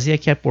 eu vou fazer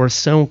aqui a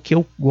porção que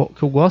eu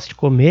gosto de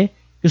comer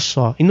e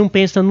só. E não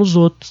pensa nos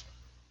outros.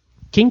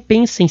 Quem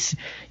pensa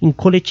em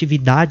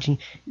coletividade,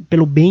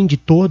 pelo bem de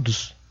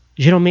todos,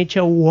 geralmente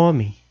é o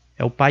homem,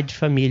 é o pai de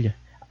família.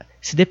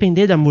 Se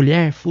depender da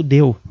mulher,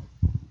 fudeu.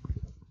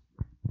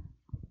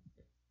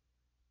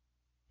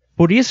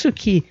 Por isso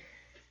que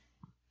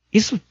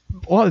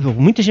óbvio,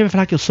 muita gente vai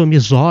falar que eu sou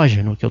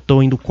misógino, que eu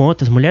estou indo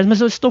contra as mulheres,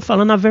 mas eu estou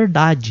falando a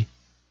verdade.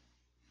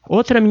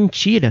 Outra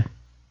mentira.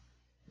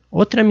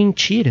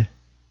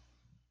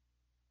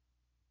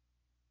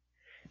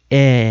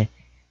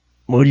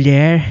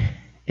 Mulher,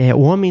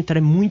 o homem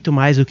trai muito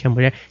mais do que a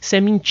mulher. Isso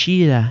é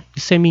mentira.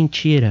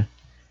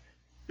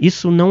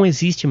 Isso não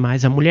existe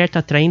mais. A mulher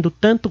está traindo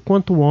tanto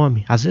quanto o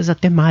homem, às vezes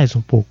até mais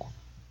um pouco.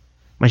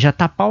 Mas já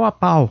está pau a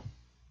pau.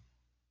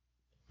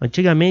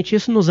 Antigamente,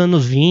 isso nos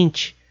anos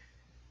 20,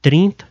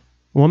 30,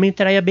 o homem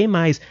traía bem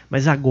mais.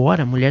 Mas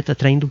agora a mulher está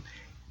traindo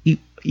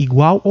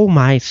igual ou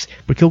mais.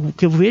 Porque o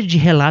que eu vejo de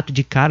relato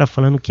de cara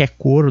falando que é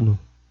corno.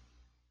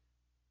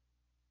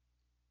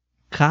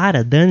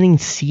 Cara, dando em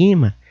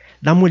cima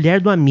da mulher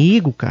do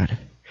amigo, cara.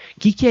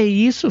 Que é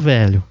isso,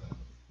 velho?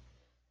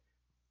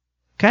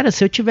 Cara,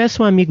 se eu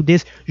tivesse um amigo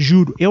desse,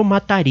 juro, eu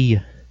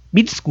mataria.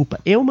 Me desculpa,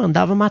 eu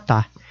mandava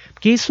matar.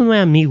 Porque isso não é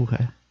amigo,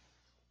 cara.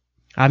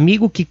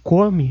 Amigo que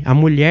come a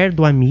mulher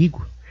do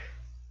amigo.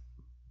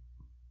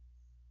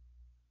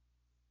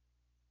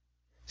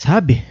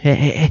 Sabe?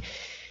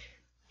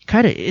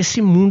 Cara,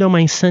 esse mundo é uma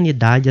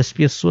insanidade. As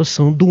pessoas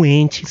são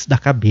doentes da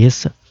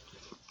cabeça.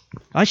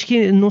 Acho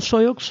que não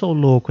sou eu que sou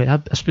louco. É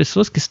as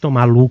pessoas que estão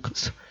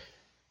malucas.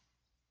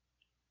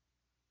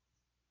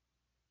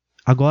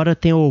 Agora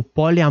tem o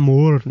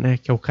poliamor, né?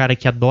 Que é o cara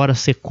que adora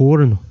ser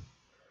corno.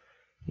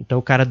 Então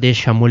o cara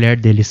deixa a mulher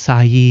dele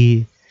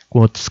sair com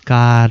outros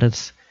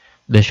caras.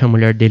 Deixa a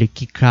mulher dele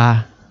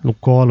quicar no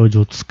colo de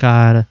outros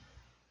caras.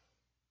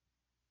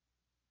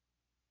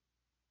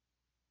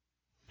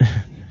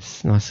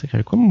 Nossa,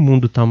 cara, como o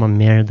mundo tá uma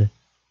merda.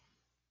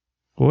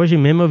 Hoje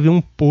mesmo eu vi um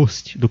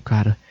post do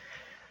cara.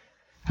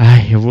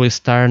 Ai, eu vou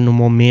estar no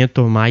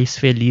momento mais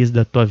feliz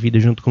da tua vida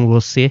junto com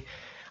você.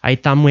 Aí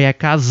tá a mulher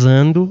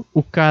casando,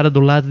 o cara do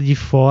lado de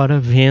fora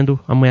vendo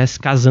a mulher se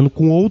casando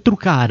com outro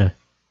cara.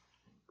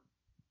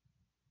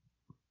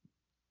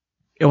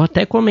 Eu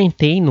até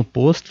comentei no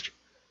post.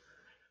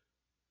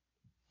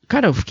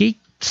 Cara, eu fiquei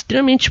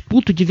extremamente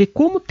puto de ver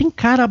como tem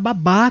cara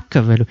babaca,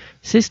 velho.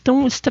 Vocês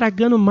estão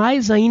estragando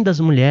mais ainda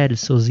as mulheres,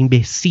 seus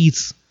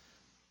imbecis.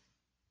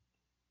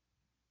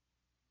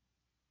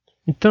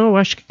 Então eu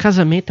acho que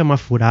casamento é uma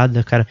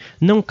furada, cara.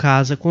 Não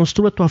casa,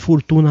 construa tua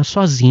fortuna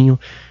sozinho.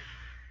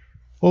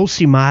 Ou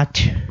se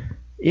mate.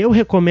 Eu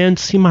recomendo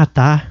se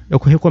matar. Eu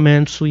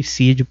recomendo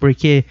suicídio,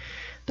 porque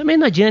também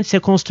não adianta você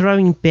constrói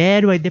um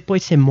império, aí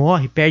depois você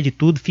morre, perde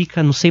tudo,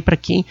 fica não sei pra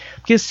quem.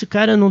 Porque se o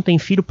cara não tem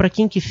filho, pra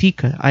quem que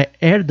fica?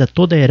 Herda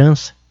toda a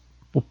herança.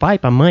 O pai,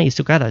 pra mãe? Se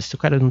o cara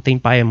não tem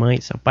pai e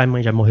mãe, se o pai e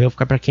mãe já morreu,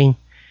 fica pra quem?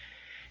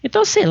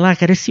 Então, sei lá,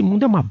 cara, esse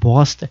mundo é uma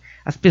bosta.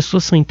 As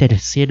pessoas são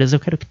interesseiras, eu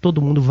quero que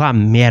todo mundo vá à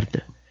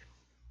merda.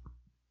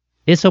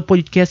 Esse é o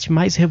podcast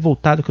mais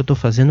revoltado que eu tô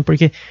fazendo,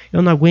 porque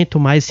eu não aguento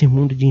mais esse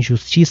mundo de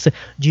injustiça,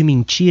 de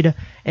mentira.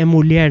 É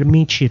mulher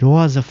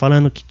mentirosa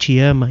falando que te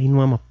ama e não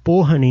ama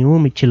porra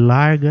nenhuma e te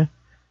larga.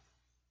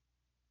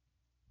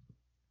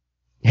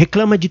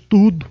 Reclama de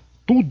tudo,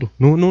 tudo.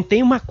 Não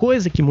tem uma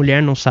coisa que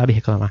mulher não sabe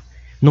reclamar.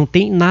 Não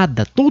tem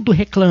nada, tudo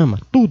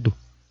reclama, tudo.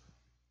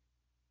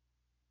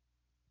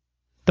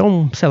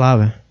 Então, sei lá,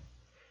 velho.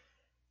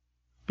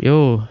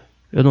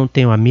 Eu não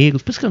tenho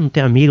amigos. Por isso que eu não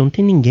tenho amigo, não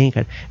tem ninguém,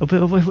 cara.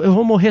 Eu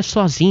vou morrer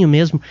sozinho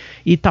mesmo.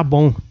 E tá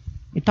bom.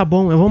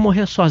 Eu vou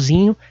morrer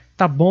sozinho.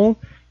 Tá bom.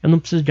 Eu não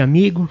preciso de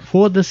amigo.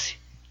 Foda-se.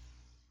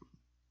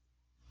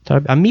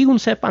 Sabe? Amigo não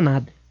serve pra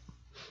nada.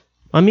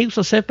 Amigo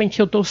só serve pra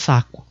encher o teu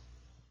saco.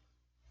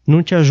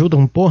 Não te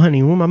ajudam porra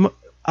nenhuma.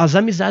 As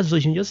amizades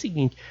hoje em dia é o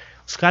seguinte.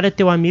 Os caras é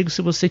teu amigo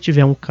se você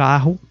tiver um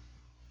carro,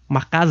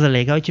 uma casa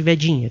legal e tiver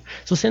dinheiro.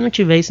 Se você não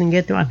tiver isso, ninguém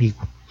é teu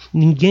amigo.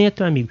 Ninguém é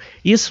teu amigo.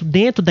 Isso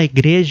dentro da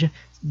igreja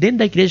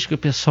que o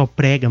pessoal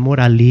prega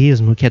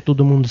moralismo, que é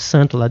todo mundo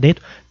santo lá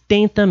dentro,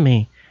 tem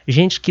também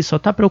gente que só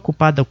tá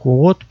preocupada com o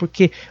outro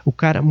porque o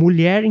cara,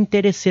 mulher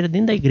interesseira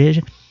dentro da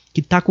igreja,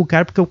 que tá com o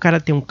cara porque o cara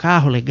tem um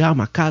carro legal,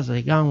 uma casa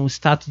legal, um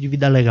status de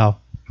vida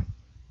legal.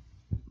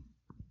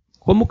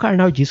 Como o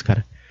Karnal diz,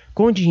 cara,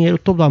 com dinheiro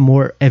todo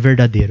amor é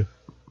verdadeiro.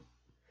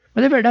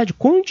 Mas é verdade,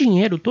 com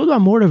dinheiro todo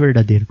amor é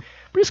verdadeiro.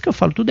 Por isso que eu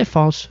falo, tudo é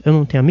falso. Eu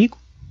não tenho amigo.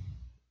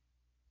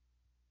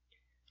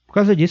 Por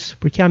causa disso,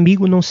 porque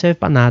amigo não serve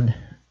pra nada.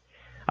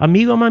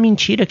 Amigo é uma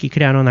mentira que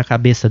criaram na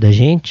cabeça da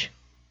gente,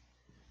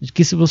 de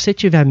que se você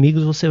tiver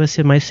amigos, você vai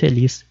ser mais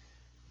feliz.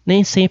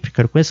 Nem sempre,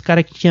 cara. Eu conheço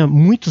cara que tinha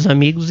muitos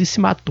amigos e se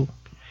matou.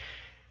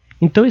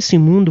 Então esse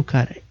mundo,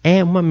 cara,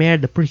 é uma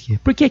merda. Por quê?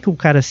 Por que o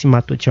cara se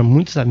matou? Tinha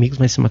muitos amigos,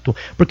 mas se matou.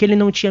 Porque ele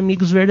não tinha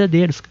amigos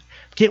verdadeiros, cara.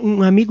 Porque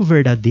um amigo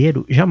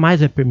verdadeiro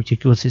jamais vai permitir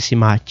que você se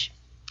mate.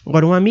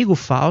 Agora, um amigo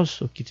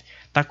falso, que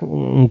tá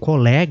com um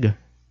colega...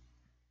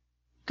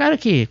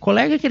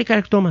 Colega é aquele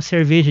cara que toma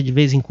cerveja de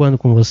vez em quando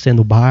com você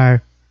no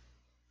bar.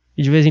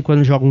 E de vez em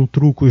quando joga um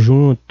truco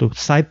junto.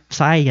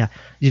 Saia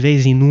de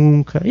vez em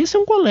nunca. Esse é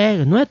um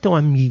colega, não é teu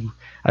amigo.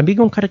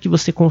 Amigo é um cara que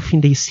você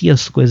confidencia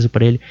as coisas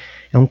pra ele.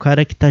 É um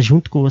cara que tá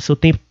junto com você o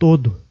tempo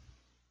todo.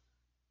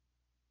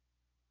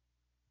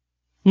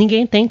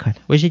 Ninguém tem, cara.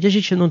 Hoje em dia a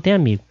gente não tem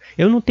amigo.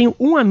 Eu não tenho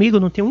um amigo,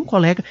 não tenho um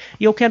colega.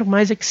 E eu quero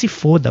mais é que se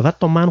foda. Vai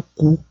tomar no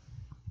cu.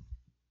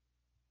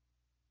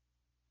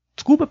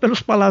 Desculpa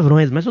pelos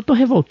palavrões, mas eu tô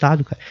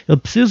revoltado, cara. Eu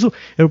preciso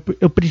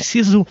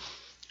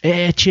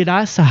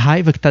tirar essa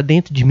raiva que tá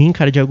dentro de mim,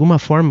 cara, de alguma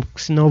forma,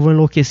 senão eu vou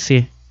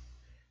enlouquecer.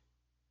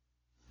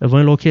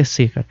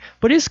 Cara.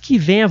 Por isso que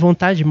vem a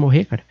vontade de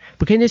morrer, cara.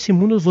 Porque nesse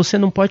mundo você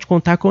não pode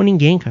contar com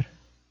ninguém, cara.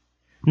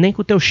 Nem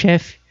com o teu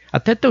chefe.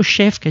 Até teu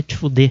chefe quer te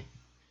fuder.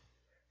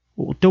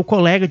 O teu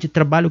colega de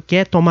trabalho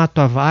quer tomar a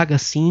tua vaga,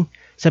 sim.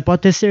 Você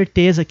pode ter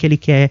certeza que ele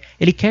quer.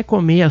 Ele quer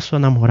comer a sua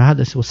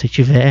namorada, se você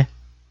tiver.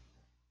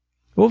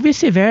 Ou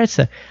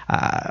vice-versa.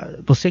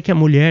 Você que é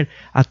mulher,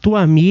 a tua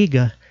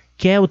amiga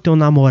quer o teu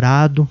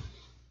namorado.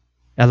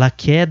 Ela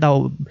quer dar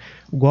o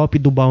golpe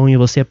do baú em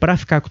você pra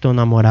ficar com o teu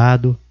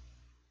namorado.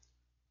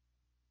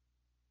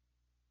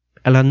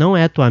 Ela não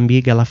é tua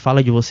amiga, ela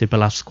fala de você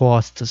pelas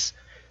costas.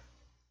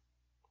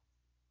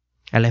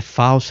 ela é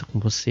falsa com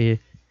você.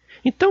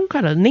 Então,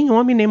 cara, nem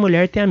homem nem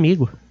mulher tem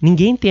amigo.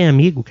 Ninguém tem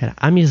amigo, cara.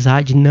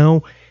 Amizade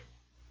não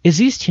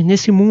existe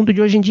nesse mundo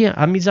de hoje em dia.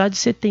 Amizade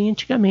você tem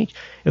antigamente.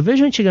 Eu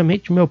vejo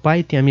antigamente meu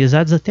pai tem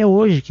amizades até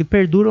hoje, que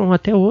perduram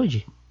até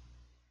hoje.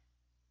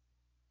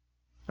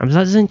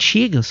 Amizades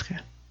antigas,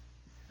 cara.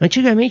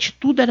 Antigamente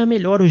tudo era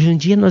melhor. Hoje em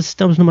dia nós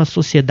estamos numa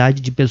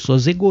sociedade de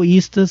pessoas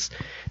egoístas,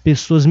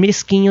 pessoas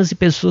mesquinhas e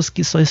pessoas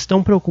que só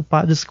estão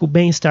preocupadas com o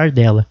bem-estar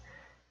dela.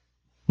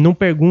 Não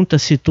pergunta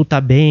se tu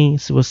tá bem,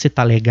 se você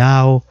tá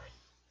legal,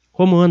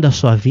 como anda a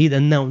sua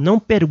vida. Não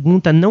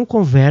pergunta, não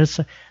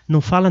conversa,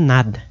 não fala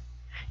nada.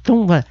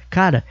 Então,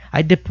 cara,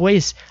 aí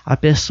depois a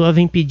pessoa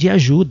vem pedir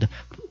ajuda.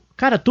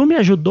 Cara, tu me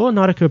ajudou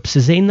na hora que eu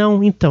precisei?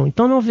 Não, então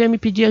não venha me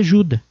pedir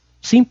ajuda.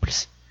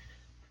 Simples.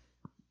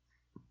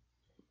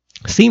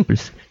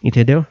 Simples,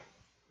 entendeu?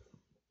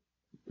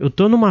 Eu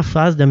tô numa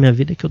fase da minha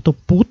vida que eu tô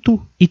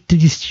puto e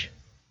triste.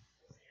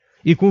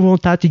 E com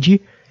vontade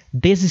de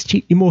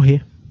desistir e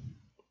morrer.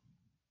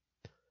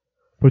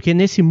 Porque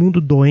nesse mundo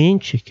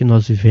doente que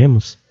nós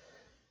vivemos,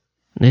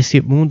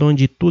 nesse mundo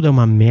onde tudo é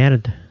uma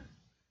merda,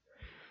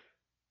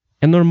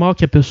 é normal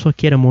que a pessoa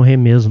queira morrer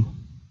mesmo.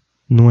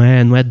 Não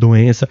é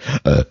doença,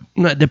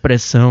 não é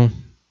depressão.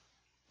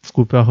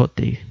 Desculpa, eu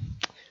arrotei.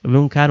 Eu vi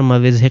um cara uma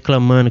vez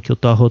reclamando que eu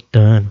tô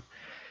arrotando.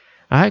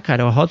 Ai,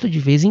 cara, eu arroto de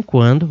vez em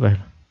quando,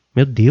 velho.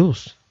 Meu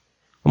Deus.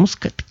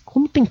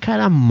 Como tem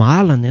cara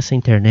mala nessa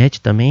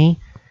internet também.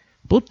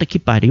 Puta que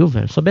pariu,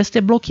 velho. Soubesse ter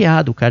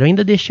bloqueado, cara. Eu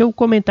ainda deixei o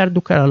comentário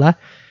do cara lá.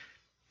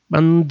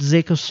 Pra não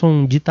dizer que eu sou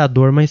um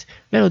ditador, mas,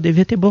 velho, eu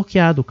devia ter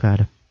bloqueado o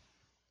cara.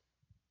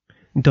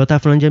 Então eu tava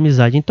falando de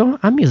amizade. Então,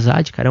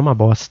 amizade, cara, é uma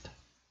bosta.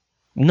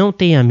 Não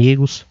tem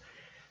amigos.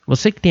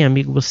 Você que tem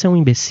amigo, você é um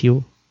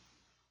imbecil.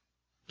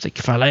 Você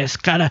que fala, esse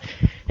cara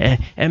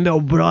é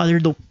meu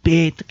brother do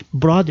peito.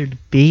 Brother do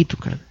peito,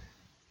 cara.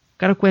 O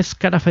cara conhece esse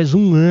cara faz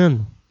um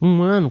ano.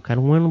 Um ano, cara.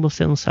 Um ano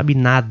você não sabe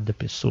nada da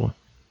pessoa.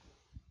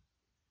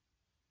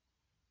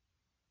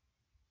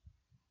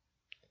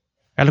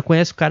 Ela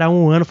conhece o cara há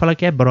um ano, fala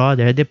que é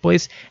brother. Aí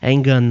depois é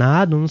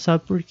enganado, não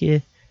sabe por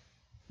quê.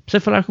 Pra você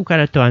falar que o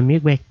cara é teu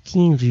amigo é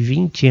 15,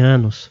 20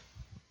 anos.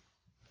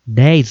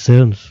 10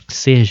 anos, que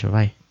seja,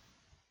 vai.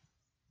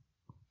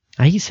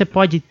 Aí você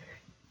pode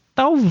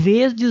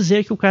talvez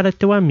dizer que o cara é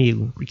teu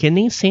amigo. Porque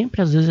nem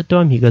sempre, às vezes, é teu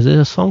amigo. Às vezes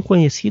é só um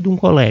conhecido, um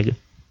colega.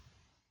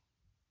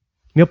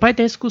 Meu pai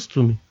tem esse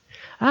costume.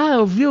 Ah,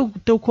 eu vi o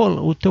teu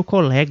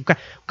colega.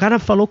 O cara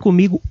falou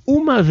comigo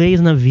uma vez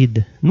na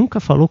vida.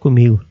 Nunca falou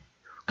comigo.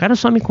 O cara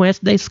só me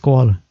conhece da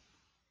escola.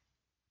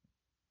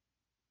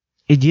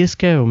 E diz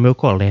que é o meu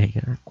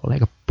colega.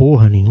 Colega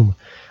porra nenhuma.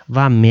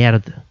 Vá a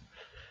merda.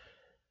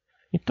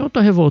 Então eu tô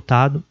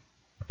revoltado.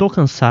 Tô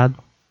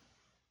cansado.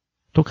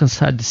 Tô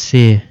cansado de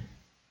ser...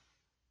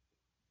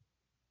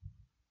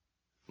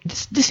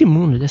 desse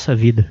mundo, dessa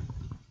vida.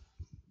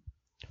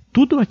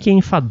 Tudo aqui é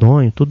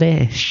enfadonho. Tudo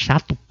é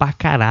chato pra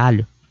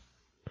caralho.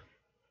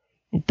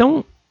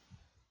 Então...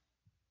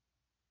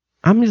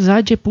 a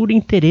amizade é por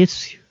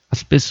interesse.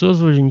 As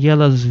pessoas hoje em dia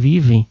elas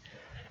vivem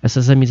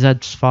essas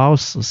amizades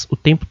falsas o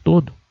tempo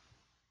todo.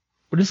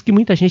 Por isso que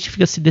muita gente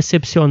fica se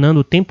decepcionando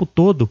o tempo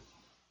todo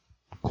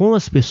com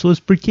as pessoas,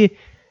 porque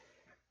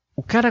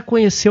o cara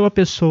conheceu a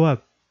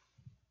pessoa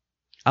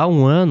há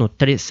um ano,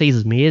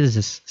 6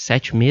 meses,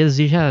 7 meses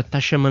e já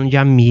tá chamando de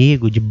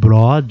amigo, de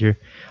brother,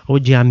 ou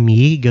de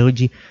amiga, ou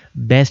de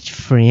best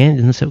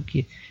friend, não sei o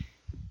que.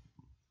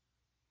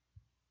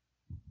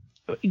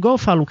 Igual eu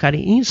falo, cara,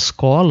 em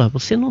escola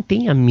você não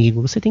tem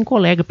amigo, você tem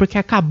colega, porque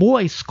acabou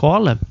a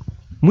escola,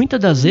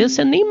 muitas das vezes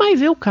você nem mais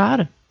vê o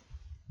cara.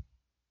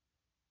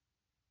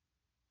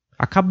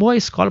 Acabou a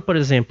escola, por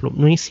exemplo,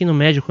 no ensino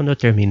médio, quando eu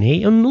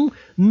terminei, eu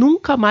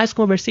nunca mais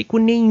conversei com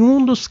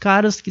nenhum dos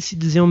caras que se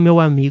diziam meu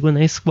amigo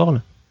na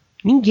escola.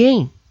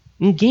 Ninguém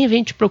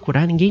vem te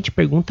procurar, ninguém te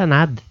pergunta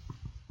nada.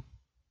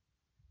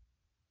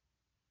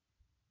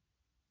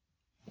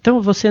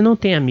 Então você não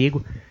tem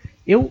amigo.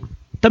 Eu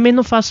também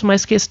não faço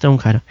mais questão,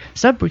 cara.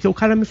 Sabe por quê? O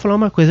cara me falou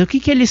uma coisa. O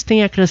que eles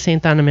têm a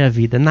acrescentar na minha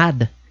vida?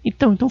 Nada.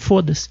 Então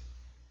foda-se.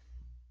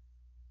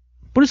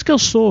 Por isso que eu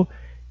sou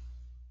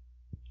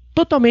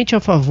totalmente a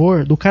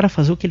favor do cara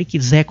fazer o que ele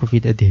quiser com a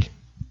vida dele.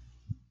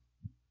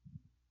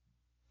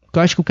 Porque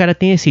eu acho que o cara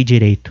tem esse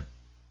direito.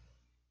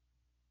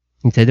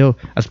 Entendeu?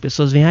 As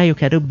pessoas vêm, eu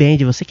quero o bem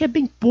de você. Quer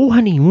bem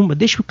porra nenhuma.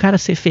 Deixa o cara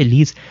ser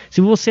feliz.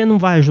 Se você não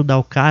vai ajudar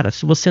o cara,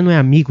 se você não é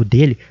amigo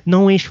dele,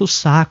 não enche o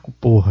saco,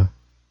 porra.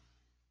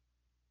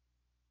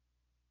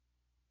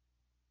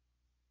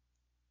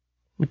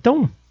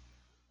 Então,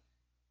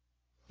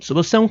 se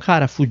você é um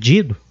cara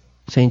fudido,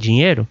 sem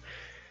dinheiro,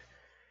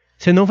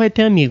 você não vai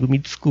ter amigo, me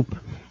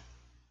desculpa.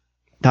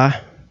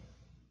 Tá?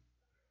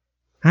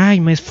 Ai,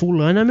 mas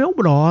fulano é meu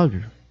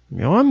brother,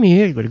 meu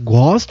amigo, ele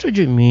gosta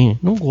de mim.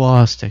 Não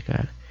gosta,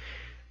 cara.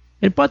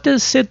 Ele pode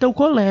ser teu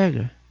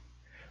colega,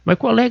 mas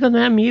colega não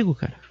é amigo,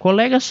 cara.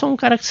 Colega é só um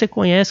cara que você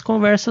conhece,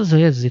 conversa às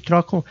vezes e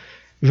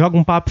joga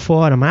um papo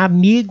fora, mas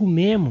amigo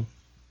mesmo.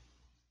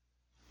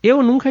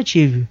 Eu nunca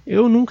tive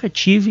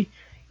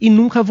e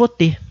nunca vou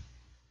ter.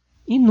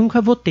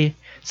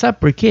 Sabe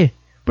por quê?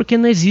 Porque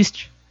não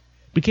existe.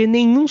 Porque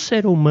nenhum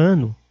ser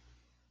humano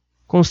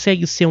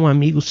consegue ser um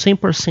amigo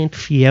 100%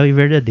 fiel e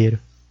verdadeiro.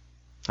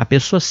 A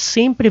pessoa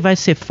sempre vai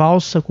ser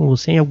falsa com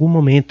você em algum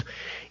momento.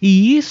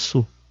 E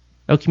isso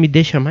é o que me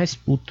deixa mais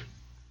puto.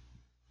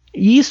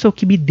 E isso é o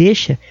que me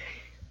deixa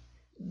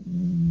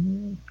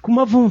com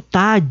uma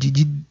vontade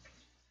de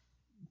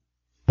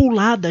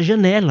pular da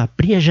janela,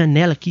 abrir a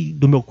janela aqui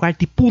do meu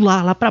quarto e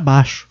pular lá para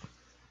baixo.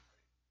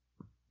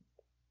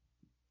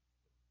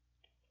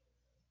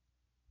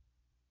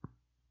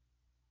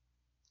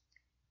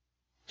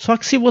 Só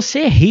que se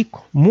você é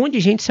rico, um monte de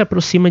gente se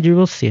aproxima de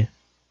você.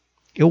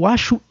 Eu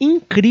acho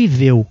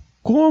incrível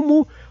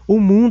como o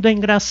mundo é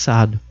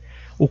engraçado.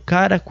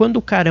 Quando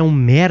o cara é um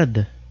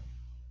merda,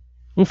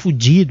 um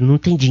fudido, não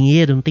tem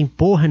dinheiro, não tem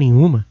porra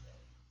nenhuma,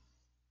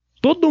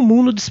 todo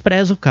mundo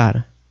despreza o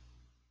cara.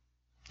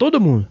 Todo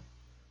mundo.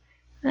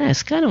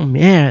 Esse cara é um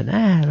merda,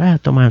 vai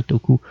tomar no teu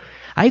cu.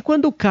 Aí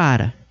quando o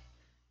cara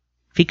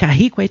fica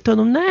rico, aí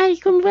todo mundo, ai,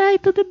 como vai,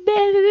 tudo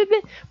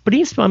bem.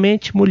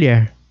 Principalmente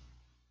mulher.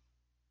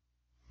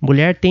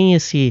 Mulher tem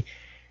esse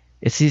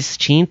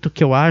instinto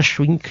que eu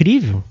acho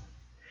incrível,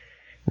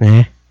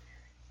 né?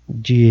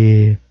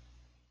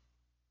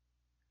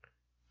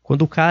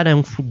 Quando o cara é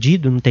um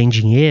fudido, não tem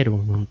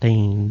dinheiro, não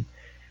tem,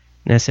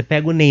 né? Você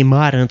pega o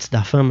Neymar antes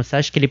da fama, você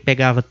acha que ele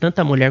pegava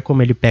tanta mulher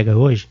como ele pega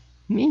hoje?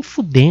 Nem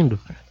fudendo,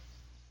 cara.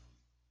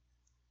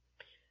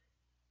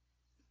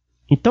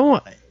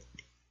 Então,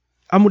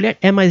 a mulher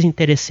é mais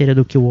interesseira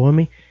do que o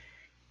homem.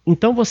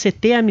 Então, você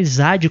ter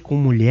amizade com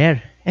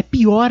mulher é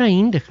pior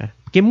ainda, cara.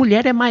 Porque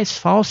mulher é mais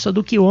falsa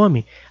do que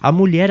homem. A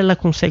mulher, ela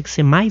consegue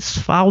ser mais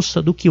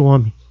falsa do que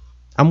homem.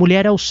 A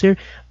mulher é o ser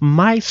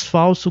mais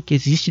falso que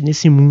existe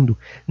nesse mundo.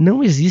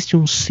 Não existe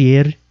um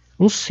ser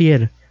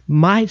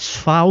mais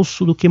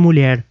falso do que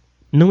mulher.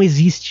 Não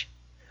existe.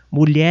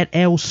 Mulher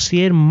é o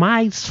ser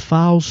mais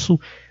falso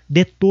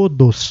de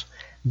todos.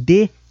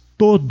 De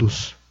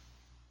todos.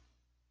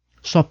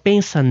 Só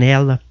pensa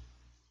nela.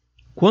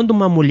 Quando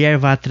uma mulher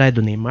vai atrás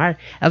do Neymar,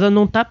 ela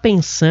não está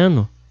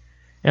pensando.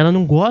 Ela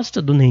não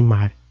gosta do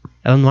Neymar.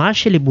 Ela não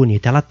acha ele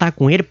bonito. Ela tá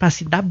com ele para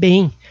se dar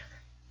bem.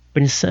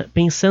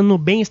 Pensando no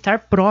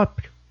bem-estar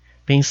próprio.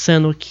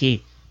 Pensando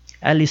que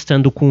ela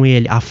estando com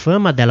ele, a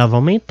fama dela vai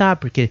aumentar.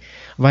 Porque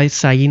vai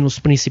sair nos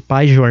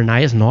principais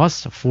jornais.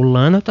 Nossa,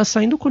 fulana tá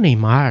saindo com o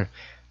Neymar.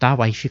 Tá?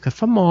 Aí fica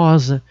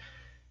famosa.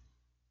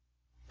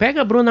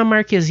 Pega a Bruna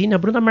Marquezine. A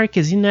Bruna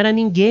Marquezine não era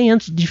ninguém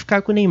antes de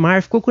ficar com o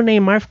Neymar. Ficou com o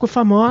Neymar, ficou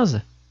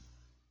famosa.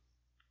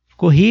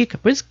 Ficou rica.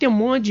 Por isso que tem um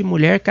monte de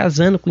mulher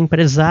casando com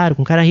empresário,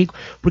 com cara rico.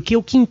 Porque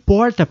o que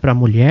importa pra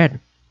mulher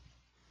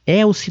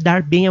é o se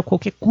dar bem a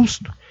qualquer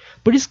custo.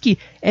 Por isso que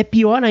é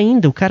pior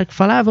ainda o cara que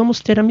fala, vamos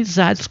ter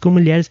amizades com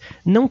mulheres.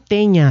 Não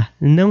tenha.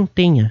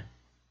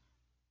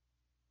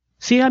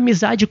 Se a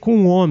amizade com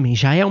um homem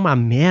já é uma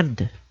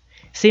merda,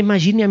 você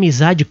imagine a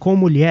amizade com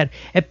mulher.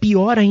 É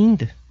pior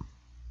ainda.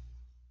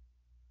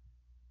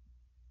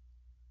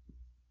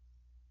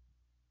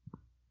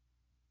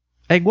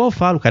 É igual eu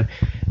falo, cara.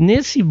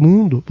 Nesse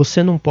mundo,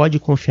 você não pode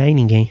confiar em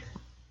ninguém.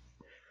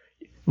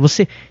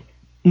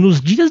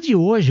 Nos dias de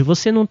hoje,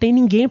 você não tem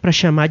ninguém para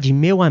chamar de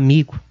meu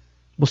amigo.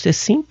 Você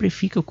sempre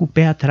fica com o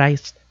pé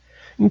atrás.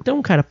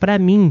 Então, cara, para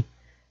mim,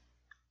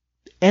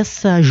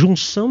 essa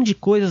junção de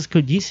coisas que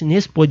eu disse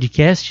nesse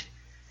podcast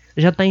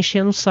já tá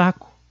enchendo o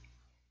saco.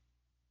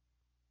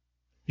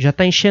 Já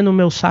tá enchendo o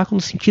meu saco no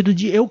sentido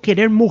de eu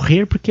querer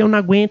morrer porque eu não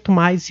aguento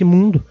mais esse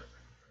mundo.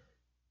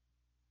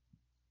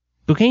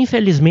 Porque,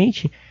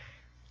 infelizmente,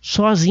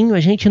 sozinho a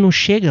gente não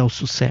chega ao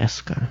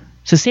sucesso, cara.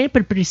 Você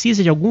sempre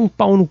precisa de algum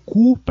pau no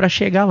cu pra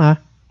chegar lá.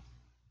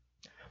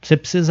 Você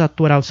precisa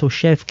aturar o seu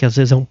chefe, que às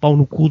vezes é um pau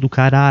no cu do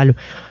caralho.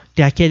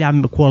 Ter aquele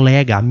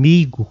colega,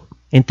 amigo,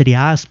 entre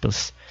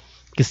aspas,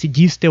 que se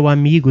diz teu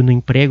amigo no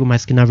emprego,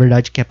 mas que na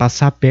verdade quer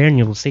passar a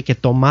perna, você quer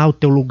tomar o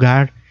teu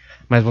lugar,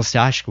 mas você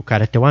acha que o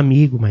cara é teu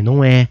amigo, mas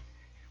não é.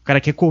 O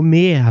cara quer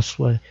comer a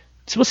sua...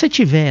 Se você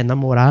tiver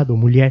namorado ou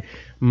mulher,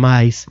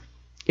 mas...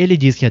 ele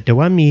diz que é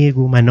teu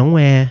amigo, mas não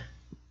é.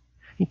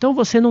 Então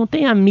você não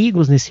tem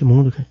amigos nesse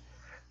mundo, cara.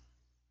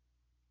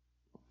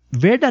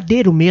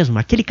 Verdadeiro mesmo.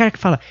 Aquele cara que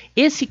fala,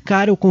 esse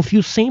cara eu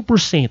confio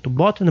 100%.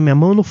 Bota na minha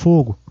mão no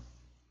fogo.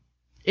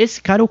 Esse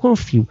cara eu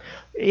confio.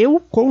 Eu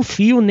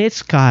confio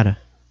nesse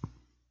cara.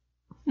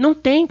 Não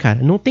tem,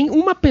 cara. Não tem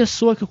uma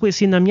pessoa que eu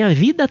conheci na minha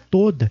vida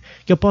toda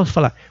que eu possa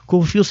falar,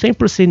 confio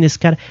 100% nesse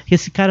cara. Que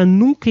esse cara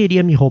nunca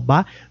iria me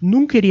roubar,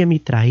 nunca iria me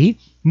trair,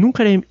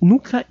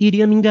 nunca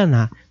iria me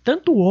enganar.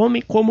 Tanto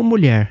homem como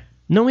mulher.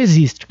 Não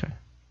existe,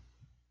 cara.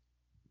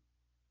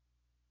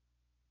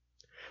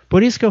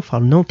 Por isso que eu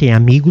falo, não tem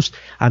amigos.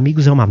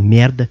 Amigos é uma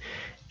merda.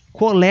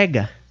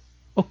 Colega,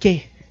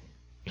 ok.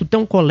 Tu tem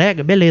um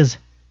colega, beleza.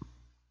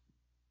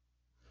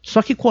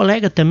 Só que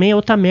colega também é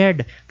outra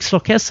merda. Que só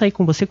quer sair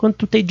com você quando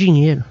tu tem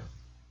dinheiro.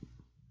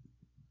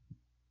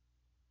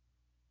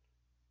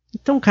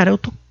 Então, cara, eu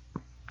tô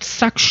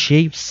saco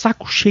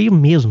cheio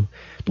mesmo.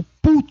 Tô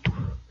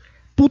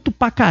puto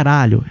pra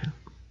caralho.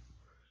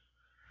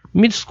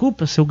 Me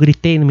desculpa se eu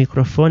gritei no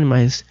microfone,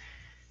 mas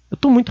Eu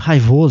tô muito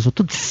raivoso, eu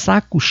tô de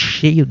saco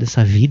cheio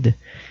dessa vida.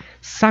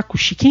 Saco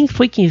cheio. Quem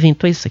foi que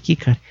inventou isso aqui,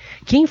 cara?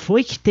 Quem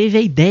foi que teve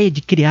a ideia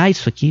de criar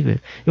isso aqui, velho?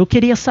 Eu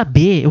queria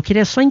saber, eu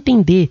queria só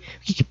entender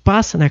o que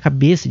passa na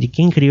cabeça de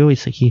quem criou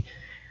isso aqui.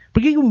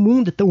 Por que o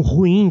mundo é tão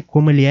ruim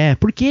como ele é?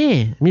 Por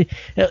quê?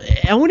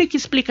 É a única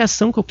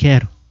explicação que eu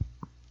quero.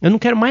 Eu não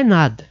quero mais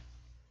nada.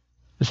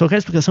 Eu só quero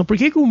explicação. Por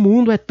que o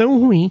mundo é tão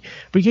ruim?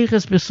 Por que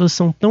as pessoas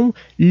são tão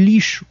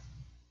lixo?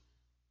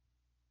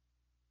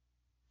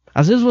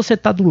 Às vezes você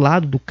tá do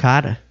lado do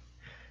cara,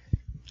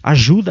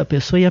 ajuda a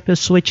pessoa e a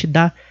pessoa te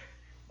dá,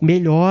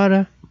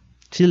 melhora,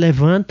 se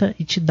levanta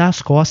e te dá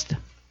as costas.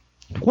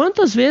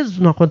 Quantas vezes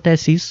não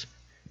acontece isso?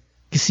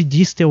 Que se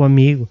diz teu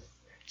amigo.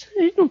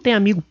 A gente não tem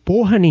amigo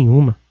porra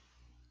nenhuma.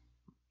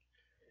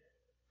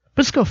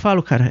 Por isso que eu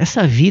falo, cara,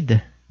 essa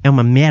vida é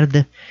uma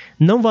merda.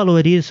 Não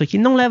valoriza isso aqui,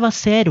 não leva a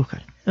sério,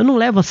 cara. Eu não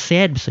levo a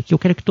sério isso aqui, eu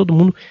quero que todo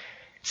mundo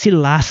se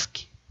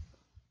lasque.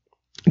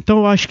 Então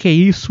eu acho que é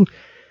isso.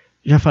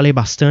 Já falei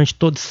bastante,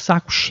 tô de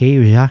saco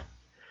cheio já.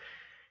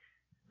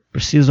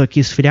 Preciso aqui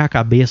esfriar a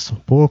cabeça um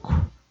pouco.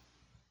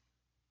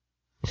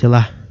 Sei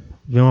lá,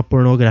 ver uma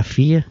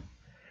pornografia,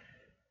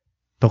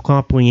 tocar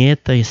uma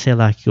punheta e sei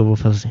lá o que eu vou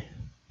fazer.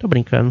 Tô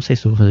brincando, não sei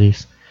se eu vou fazer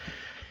isso.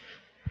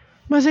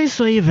 Mas é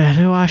isso aí,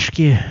 velho. Eu acho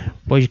que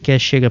o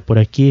podcast chega por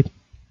aqui.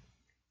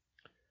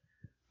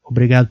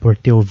 Obrigado por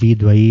ter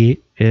ouvido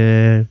aí.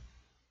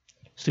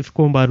 Se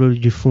ficou um barulho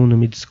de fundo,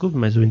 me desculpe,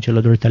 mas o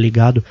ventilador tá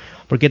ligado.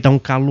 Porque tá um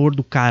calor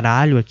do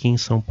caralho aqui em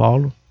São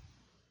Paulo.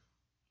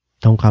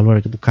 Tá um calor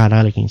aqui do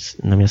caralho aqui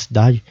na minha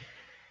cidade.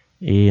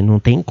 E não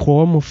tem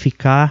como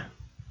ficar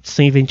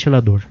sem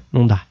ventilador.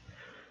 Não dá.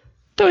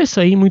 Então é isso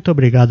aí. Muito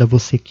obrigado a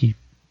você que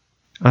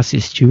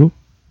assistiu.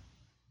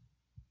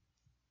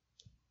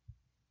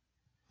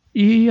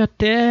 E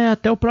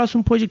até o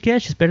próximo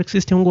podcast. Espero que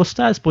vocês tenham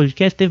gostado. Esse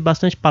podcast teve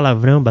bastante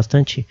palavrão,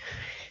 bastante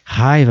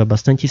raiva,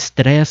 bastante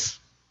estresse.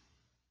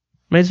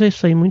 Mas é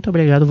isso aí, muito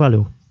obrigado,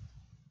 valeu.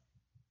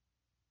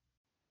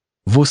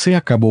 Você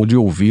acabou de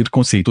ouvir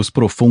Conceitos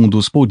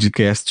Profundos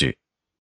Podcast.